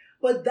cry.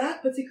 But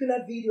that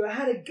particular video, I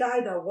had a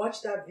guy that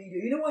watched that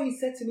video. You know what he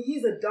said to me?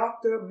 He's a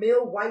doctor,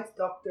 male white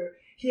doctor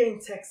here in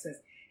Texas.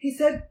 He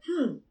said,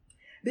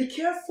 be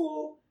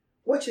careful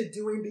what you're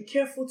doing. Be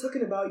careful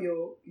talking about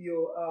your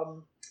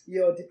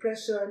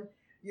depression,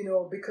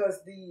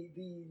 because the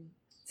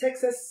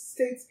Texas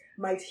states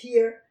might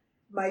hear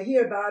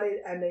about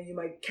it, and then you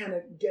might kind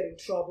of get in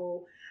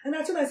trouble. And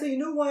I told him, I said, you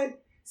know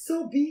what?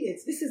 So be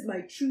it. This is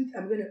my truth.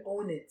 I'm going to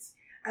own it.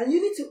 And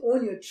you need to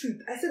own your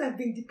truth. I said, I've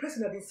been depressed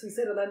and I've been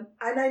suicidal, and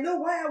I know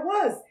why I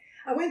was.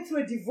 I went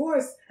through a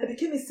divorce. I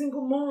became a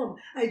single mom.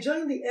 I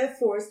joined the Air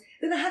Force.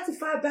 Then I had to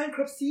file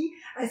bankruptcy.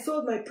 I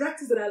sold my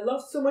practice that I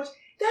loved so much.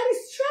 That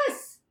is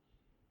stress.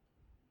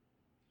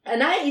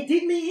 And it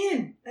did me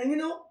in.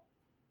 And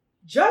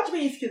judge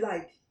me if you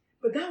like.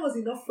 But that was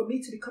enough for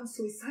me to become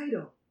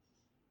suicidal.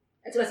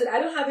 And so I said, I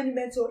don't have any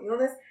mental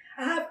illness.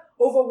 I have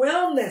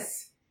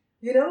overwhelmness,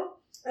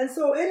 And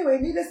so anyway,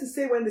 needless to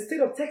say, when the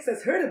state of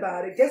Texas heard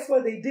about it, guess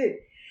what they did?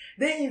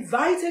 They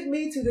invited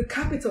me to the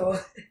Capitol,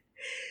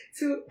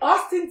 to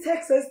Austin,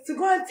 Texas, to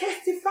go and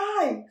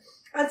testify.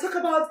 and talk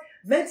about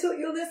mental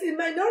illness in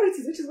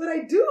minorities, which is what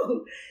I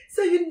do.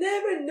 So you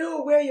never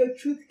know where your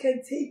truth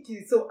can take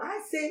you. So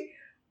I say,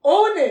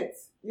 own it,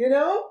 you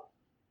know?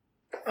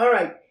 All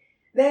right.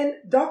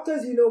 Then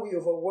doctors, we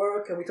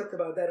overwork, and we talked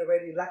about that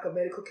already. Lack of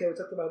medical care, we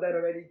talked about that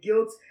already.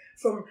 Guilt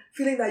from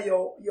feeling that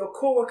your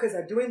co-workers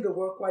are doing the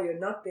work while you're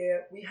not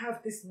there. We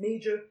have this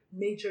major,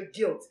 major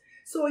guilt.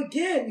 So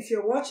again, if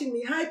you're watching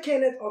me, hi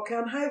Kenneth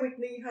Ockham, hi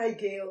Whitney, hi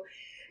Gail.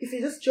 If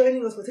you're just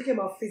joining us, we're talking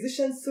about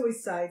physician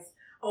suicides,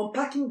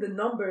 unpacking the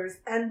numbers,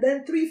 and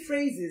then 3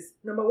 phrases.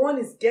 Number 1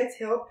 is get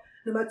help.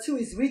 Number 2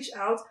 is reach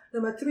out.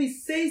 Number 3,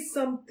 say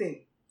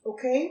something.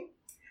 Okay?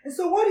 And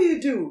so what do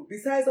you do?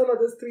 Besides all of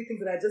those 3 things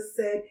that I just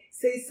said,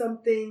 say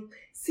something.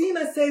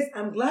 Seema says,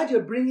 I'm glad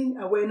you're bringing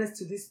awareness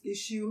to this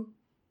issue.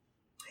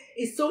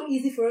 It's so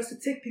easy for us to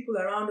take people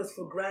around us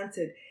for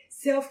granted.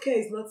 Self-care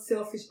is not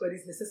selfish, but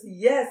it's necessary.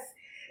 Yes,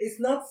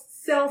 it's not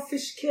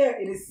selfish care.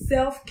 It is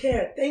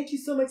self-care. Thank you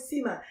so much,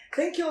 Seema.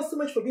 Thank you all so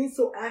much for being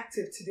so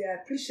active today.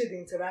 I appreciate the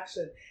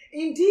interaction.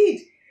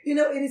 Indeed,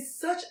 it is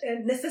such a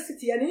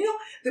necessity. And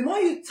the more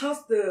you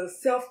toss the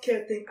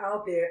self-care thing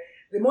out there,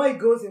 the more it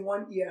goes in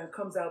one ear and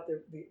comes out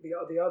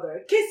the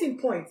other. Case in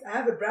point, I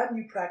have a brand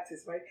new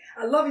practice, right?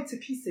 I love it to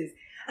pieces.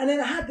 And then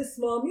I had this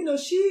mom,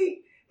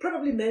 she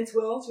probably meant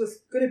well. She was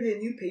going to be a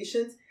new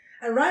patient.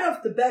 And right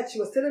off the bat, she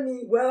was telling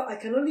me, well, I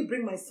can only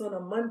bring my son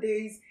on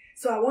Mondays.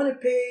 So I want to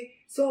pay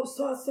so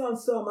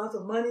amount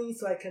of money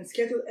so I can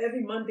schedule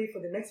every Monday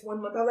for the next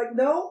 1 month. I was like,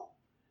 no.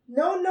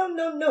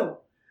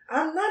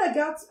 I'm not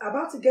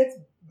about to get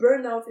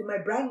burnout in my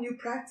brand new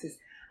practice.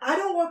 I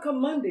don't work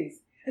on Mondays.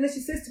 And then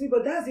she says to me,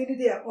 but that's the only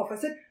day I'm off. I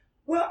said,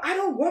 well, I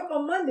don't work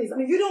on Mondays. I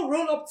mean, you don't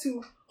roll up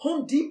to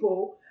Home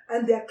Depot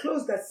and they're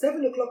closed at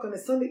 7 o'clock on a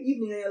Sunday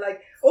evening and you're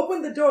like,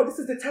 open the door. This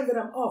is the time that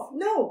I'm off.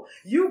 No,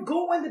 you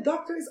go when the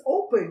doctor is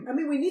open. I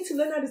mean, we need to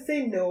learn how to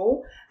say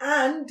no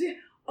and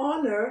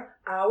honor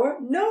our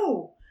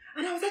no.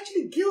 And I was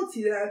actually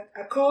guilty.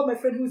 I called my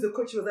friend who's a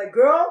coach. She was like,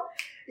 girl,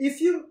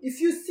 if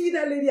you see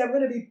that lady, I'm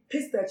going to be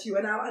pissed at you.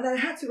 And I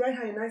had to write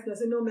her a nice note. I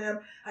said, no, ma'am,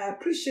 I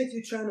appreciate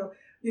you trying to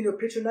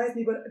patronize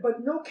me, but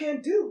no,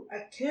 can't do.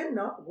 I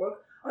cannot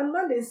work on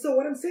Mondays. So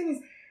what I'm saying is,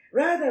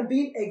 rather than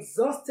being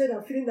exhausted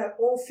and feeling that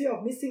fear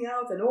of missing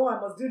out and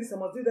I must do this, I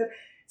must do that,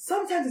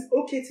 sometimes it's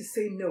okay to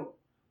say no.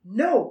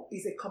 No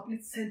is a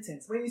complete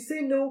sentence. When you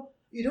say no,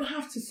 you don't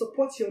have to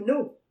support your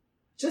no.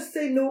 Just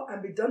say no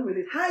and be done with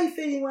it. Hi,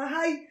 Feyinwa.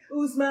 Hi,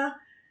 Uzma.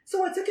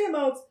 So we're talking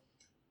about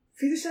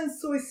physician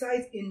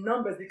suicides in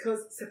numbers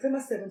because September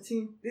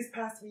 17th, this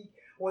past week,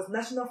 was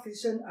National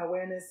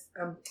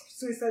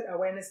Suicide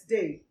Awareness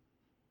Day.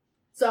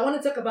 So I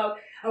want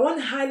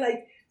to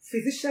highlight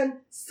physician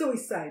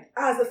suicide.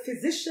 As a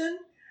physician,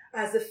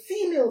 as a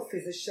female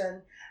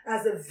physician,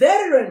 as a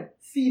veteran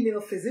female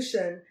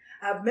physician,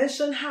 I've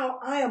mentioned how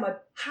I am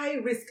at high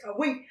risk.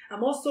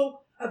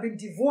 I've been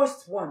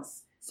divorced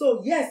once.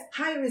 So yes,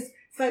 high risk.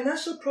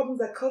 Financial problems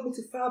that caused me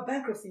to file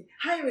bankruptcy.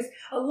 High risk.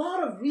 A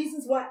lot of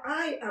reasons why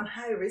I am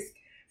high risk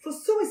for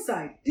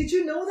suicide. Did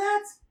you know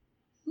that?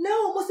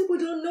 No, most people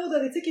don't know that.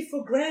 They take it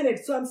for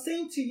granted. So I'm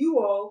saying to you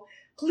all,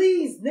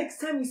 please, next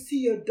time you see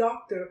your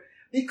doctor,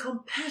 be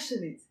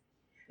compassionate.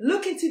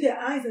 Look into their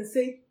eyes and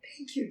say,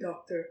 thank you,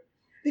 doctor.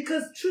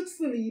 Because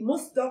truthfully,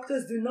 most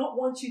doctors do not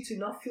want you to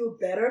not feel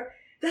better.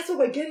 That's what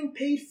we're getting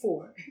paid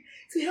for,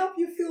 to help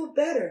you feel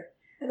better.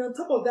 And on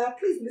top of that,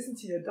 please listen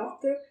to your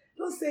doctor.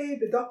 Don't say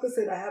the doctor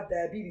said I have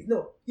diabetes.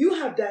 No, you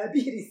have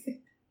diabetes.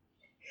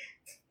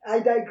 I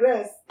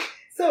digress.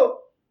 So,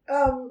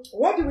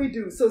 what do we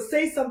do? So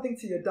say something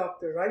to your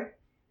doctor, right?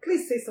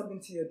 Please say something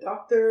to your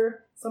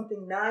doctor,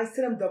 something nice.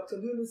 Tell them Dr.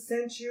 Lulu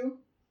sent you.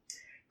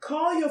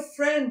 Call your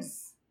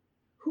friends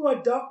who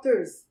are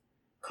doctors.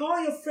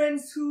 Call your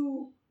friends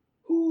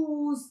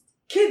whose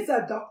kids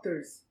are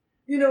doctors.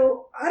 I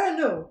don't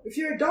know. If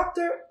you're a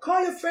doctor,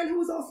 call your friend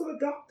who's also a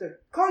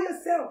doctor. Call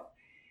yourself.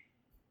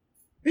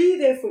 Be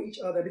there for each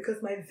other,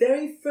 because my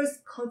very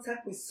first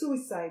contact with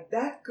suicide,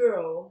 that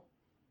girl,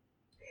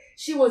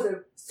 she was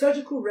a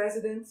surgical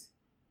resident.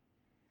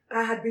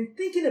 I had been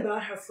thinking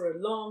about her for a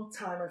long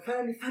time, and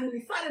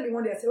finally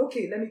one day I said,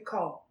 okay, let me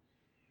call.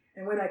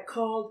 And when I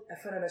called, I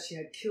found out that she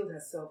had killed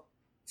herself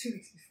 2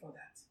 weeks before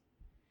that.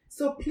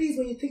 So please,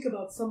 when you think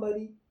about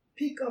somebody,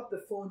 pick up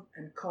the phone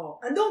and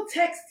call. And don't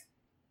text,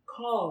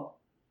 call.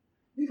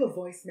 Leave a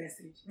voice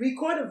message.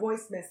 Record a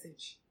voice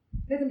message.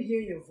 Let them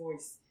hear your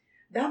voice.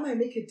 That might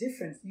make a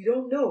difference. You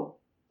don't know,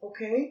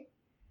 okay?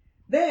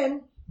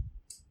 Then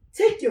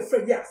take your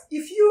friend. Yes,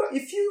 if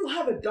you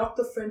have a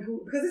doctor friend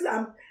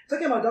I'm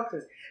talking about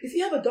doctors. If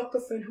you have a doctor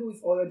friend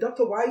or a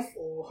doctor wife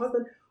or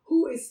husband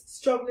who is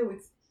struggling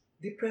with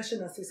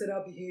depression and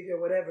suicidal behavior,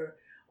 whatever,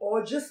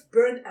 or just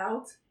burned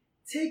out,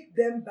 take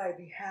them by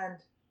the hand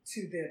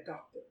to their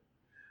doctor.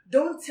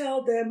 Don't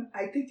tell them,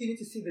 I think you need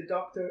to see the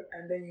doctor,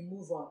 and then you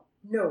move on.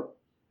 No.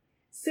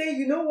 Say,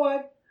 you know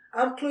what?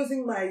 I'm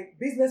closing my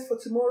business for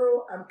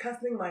tomorrow. I'm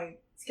canceling my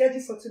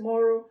schedule for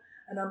tomorrow,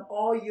 and I'm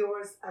all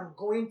yours. I'm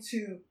going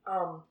to,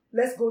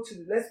 let's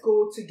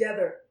go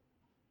together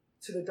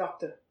to the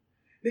doctor.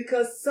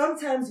 Because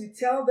sometimes you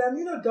tell them,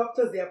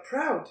 doctors, they are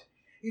proud.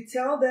 You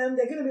tell them,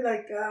 they're going to be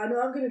like, no,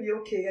 I'm going to be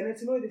okay. And then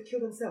tomorrow they've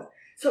killed themselves.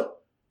 So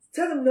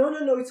tell them,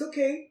 no, it's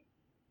okay.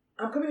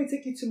 I'm coming to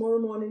take you tomorrow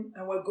morning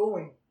and we're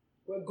going.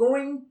 We're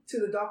going to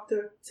the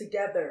doctor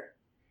together.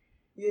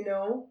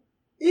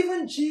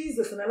 Even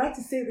Jesus, and I like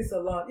to say this a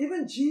lot,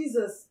 even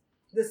Jesus,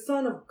 the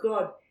Son of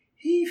God,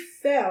 he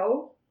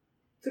fell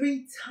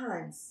 3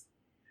 times.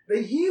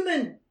 The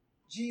human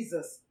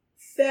Jesus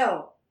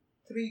fell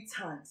 3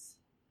 times.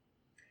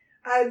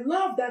 I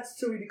love that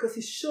story because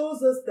it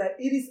shows us that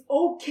it is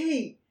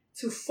okay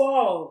to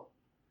fall.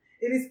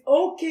 It is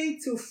okay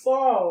to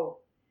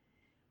fall.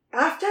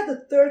 After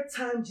the 3rd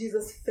time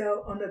Jesus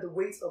fell under the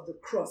weight of the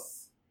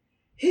cross,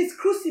 his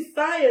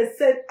crucifiers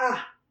said,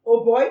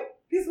 oh boy,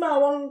 this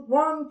man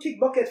one kick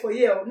bucket for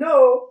you.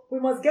 No, we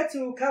must get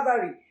to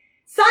Calvary.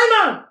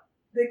 Simon!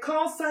 They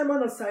called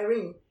Simon of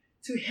Cyrene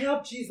to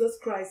help Jesus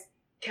Christ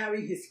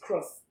carry his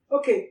cross.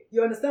 Okay,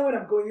 you understand what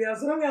I'm going with?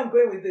 So long I'm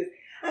going with this.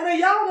 And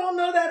y'all don't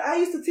know that I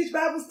used to teach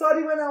Bible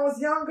study when I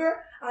was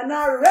younger, and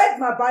I read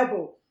my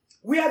Bible.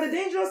 We are the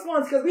dangerous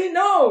ones because we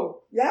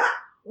know,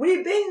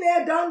 we've been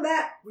there, done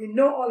that. We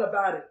know all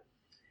about it.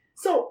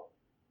 So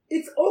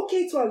it's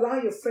okay to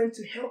allow your friend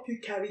to help you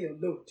carry your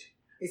load.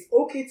 It's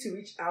okay to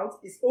reach out.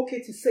 It's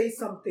okay to say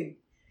something.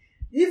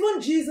 Even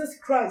Jesus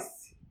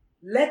Christ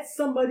let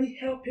somebody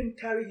help him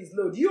carry his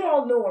load. You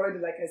all know already,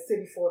 like I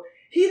said before,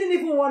 he didn't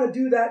even want to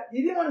do that.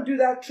 He didn't want to do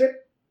that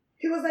trip.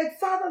 He was like,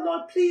 Father,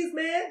 Lord, please,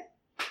 man,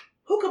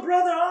 hook a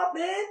brother up,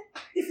 man.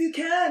 If you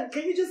can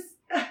you just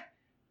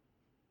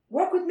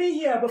work with me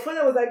here? But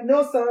Father was like,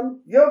 no, son,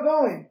 you're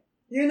going,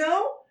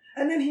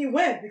 And then he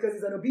went because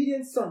he's an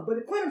obedient son. But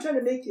the point I'm trying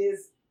to make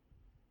is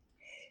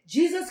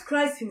Jesus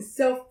Christ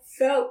himself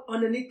fell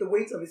underneath the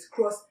weight of his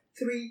cross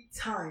 3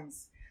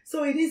 times.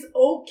 So it is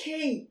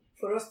okay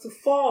for us to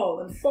fall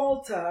and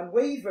falter and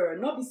waver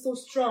and not be so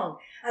strong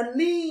and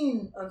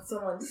lean on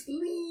someone. Just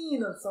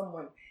lean on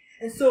someone.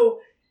 And so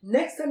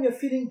next time you're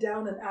feeling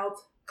down and out,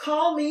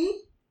 call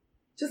me.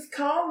 Just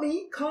call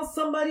me. Call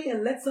somebody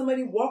and let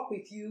somebody walk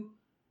with you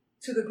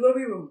to the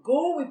glory room.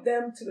 Go with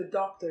them to the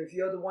doctor. If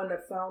you're the one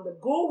that found them,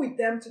 go with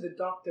them to the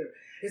doctor.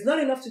 It's not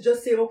enough to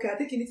just say, okay, I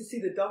think you need to see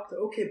the doctor.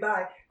 Okay,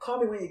 bye.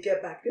 Call me when you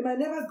get back. They might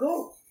never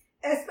go,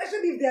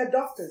 especially if they're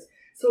doctors.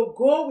 So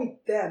go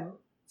with them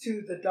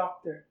to the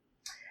doctor.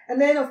 And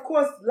then, of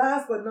course,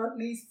 last but not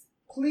least,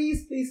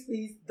 please,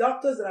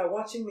 doctors that are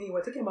watching me,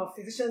 we're talking about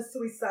physician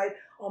suicide,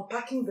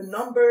 unpacking the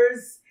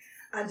numbers,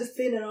 and just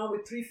playing around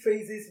with 3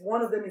 phrases.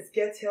 One of them is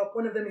get help,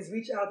 one of them is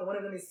reach out, and one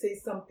of them is say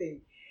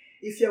something.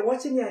 If you're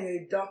watching me and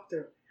you're a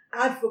doctor,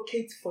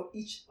 advocate for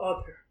each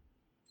other.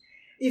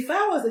 If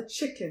I was a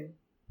chicken,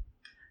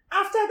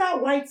 after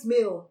that white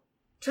male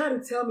trying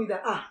to tell me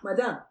that,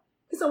 madam,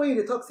 this is when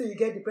you talk say you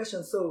get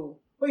depression, so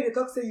when you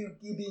talk say you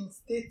been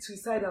state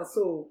suicidal,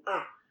 so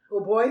oh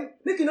boy,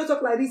 make you not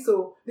talk like this,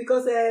 so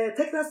because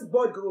Texas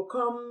board go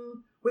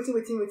come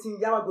waiting,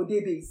 yawa go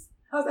day base.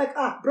 I was like,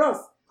 bros,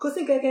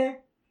 think again.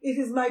 It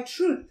is my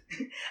truth.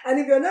 And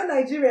if you're not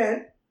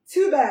Nigerian,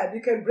 too bad,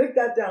 you can break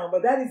that down,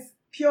 but that is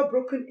pure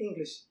broken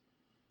English.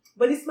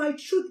 But it's my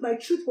truth. My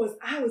truth was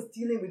I was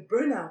dealing with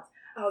burnout.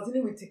 I was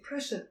dealing with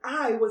depression.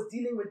 I was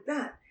dealing with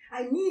that.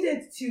 I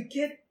needed to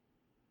get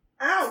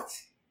out,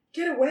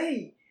 get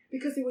away,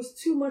 because it was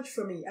too much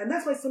for me. And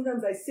that's why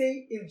sometimes I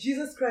say, if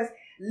Jesus Christ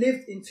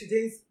lived in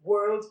today's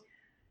world,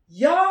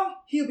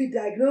 he'll be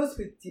diagnosed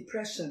with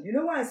depression. You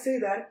know why I say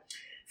that?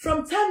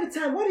 From time to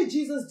time, what did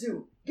Jesus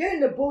do? Get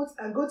in the boat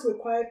and go to a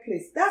quiet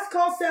place. That's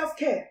called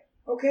self-care.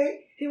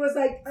 Okay? He was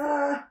like,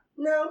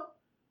 no.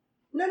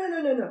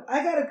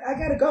 I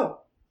gotta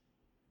go.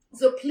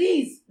 So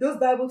please, those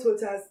Bible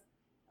totals,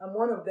 I'm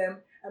one of them.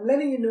 I'm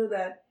letting you know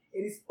that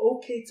it is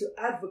okay to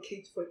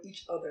advocate for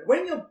each other.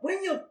 When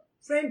your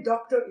friend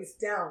doctor is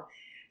down,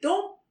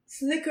 don't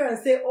snicker and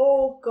say,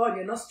 oh God,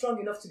 you're not strong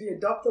enough to be a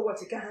doctor.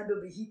 What, you can't handle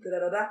the heat,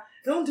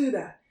 Don't do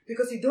that,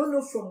 because you don't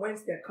know from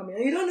whence they're coming,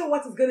 and you don't know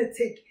what it's going to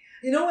take.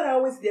 You know what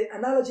the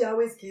analogy I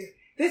always give?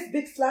 This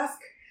big flask,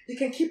 you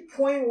can keep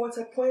pouring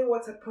water.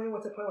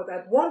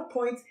 At one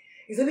point,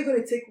 it's only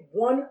going to take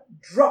 1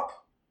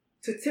 drop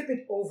to tip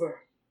it over,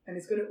 and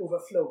it's going to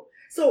overflow.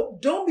 So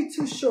don't be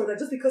too sure that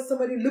just because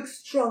somebody looks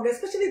strong,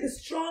 especially the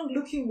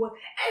strong-looking ones,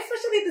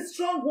 especially the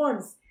strong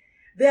ones,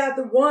 they are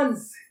the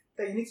ones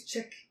that you need to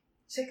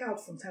check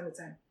out from time to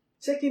time.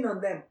 Check in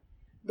on them.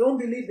 Don't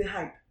believe the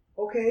hype,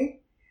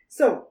 okay?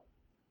 So,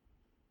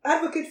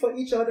 advocate for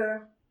each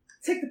other.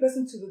 Take the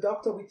person to the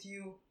doctor with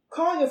you.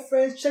 Call your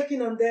friends, check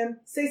in on them,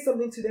 say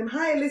something to them.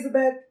 Hi,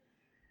 Elizabeth.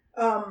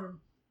 And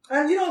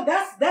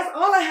that's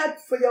all I had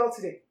for y'all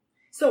today.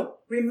 So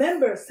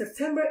remember,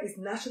 September is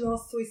National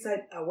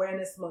Suicide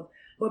Awareness Month.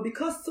 But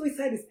because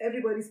suicide is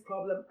everybody's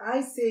problem,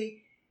 I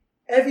say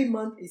every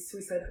month is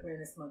Suicide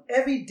Awareness Month.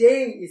 Every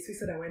day is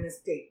Suicide Awareness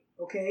Day.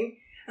 Okay?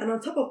 And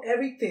on top of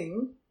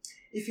everything,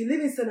 if you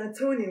live in San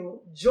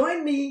Antonio,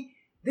 join me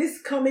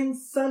this coming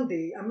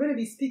Sunday. I'm going to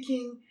be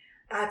speaking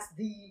at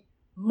the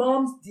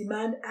Moms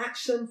Demand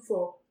Action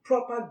for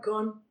Proper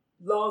Gun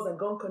Laws and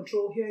Gun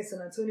Control here in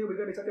San Antonio. We're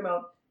going to be talking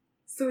about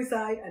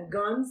suicide and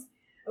guns.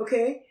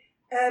 Okay?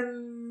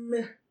 And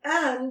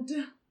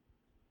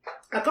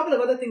a couple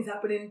of other things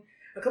happening,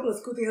 a couple of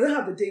school things. I don't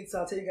have the dates, so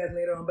I'll tell you guys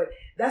later on, but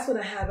that's what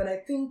I have. And I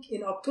think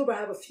in October, I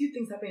have a few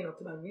things happening in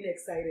October. I'm really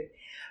excited.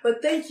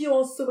 But thank you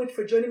all so much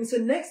for joining me. So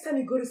next time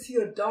you go to see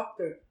your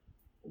doctor,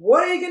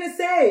 what are you going to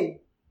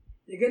say?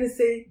 You're going to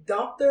say,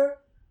 "Doctor,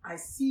 I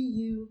see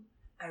you.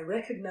 I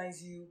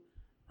recognize you.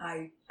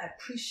 I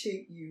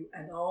appreciate you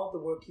and all the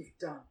work you've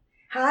done."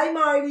 Hi,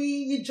 Marty.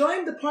 You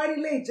joined the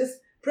party late. Just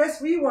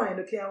press rewind,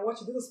 okay? I'll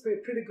watch it. This is a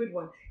pretty good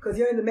one because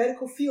you're in the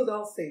medical field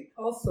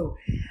also.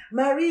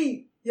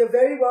 Marie, you're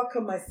very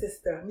welcome, my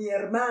sister. Mi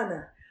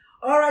hermana.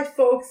 All right,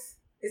 folks.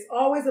 It's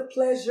always a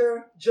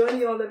pleasure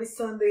joining you all every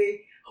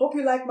Sunday. Hope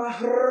you like my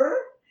her.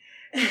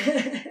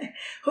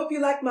 Hope you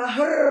like my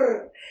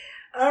her.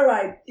 All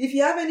right. If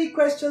you have any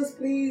questions,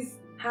 please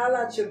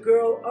holla at your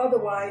girl.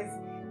 Otherwise,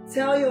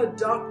 tell your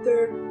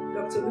doctor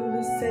Dr.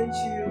 Lulu sent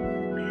you.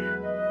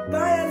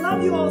 Bye. I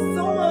love you all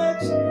so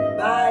much.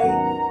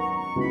 Bye.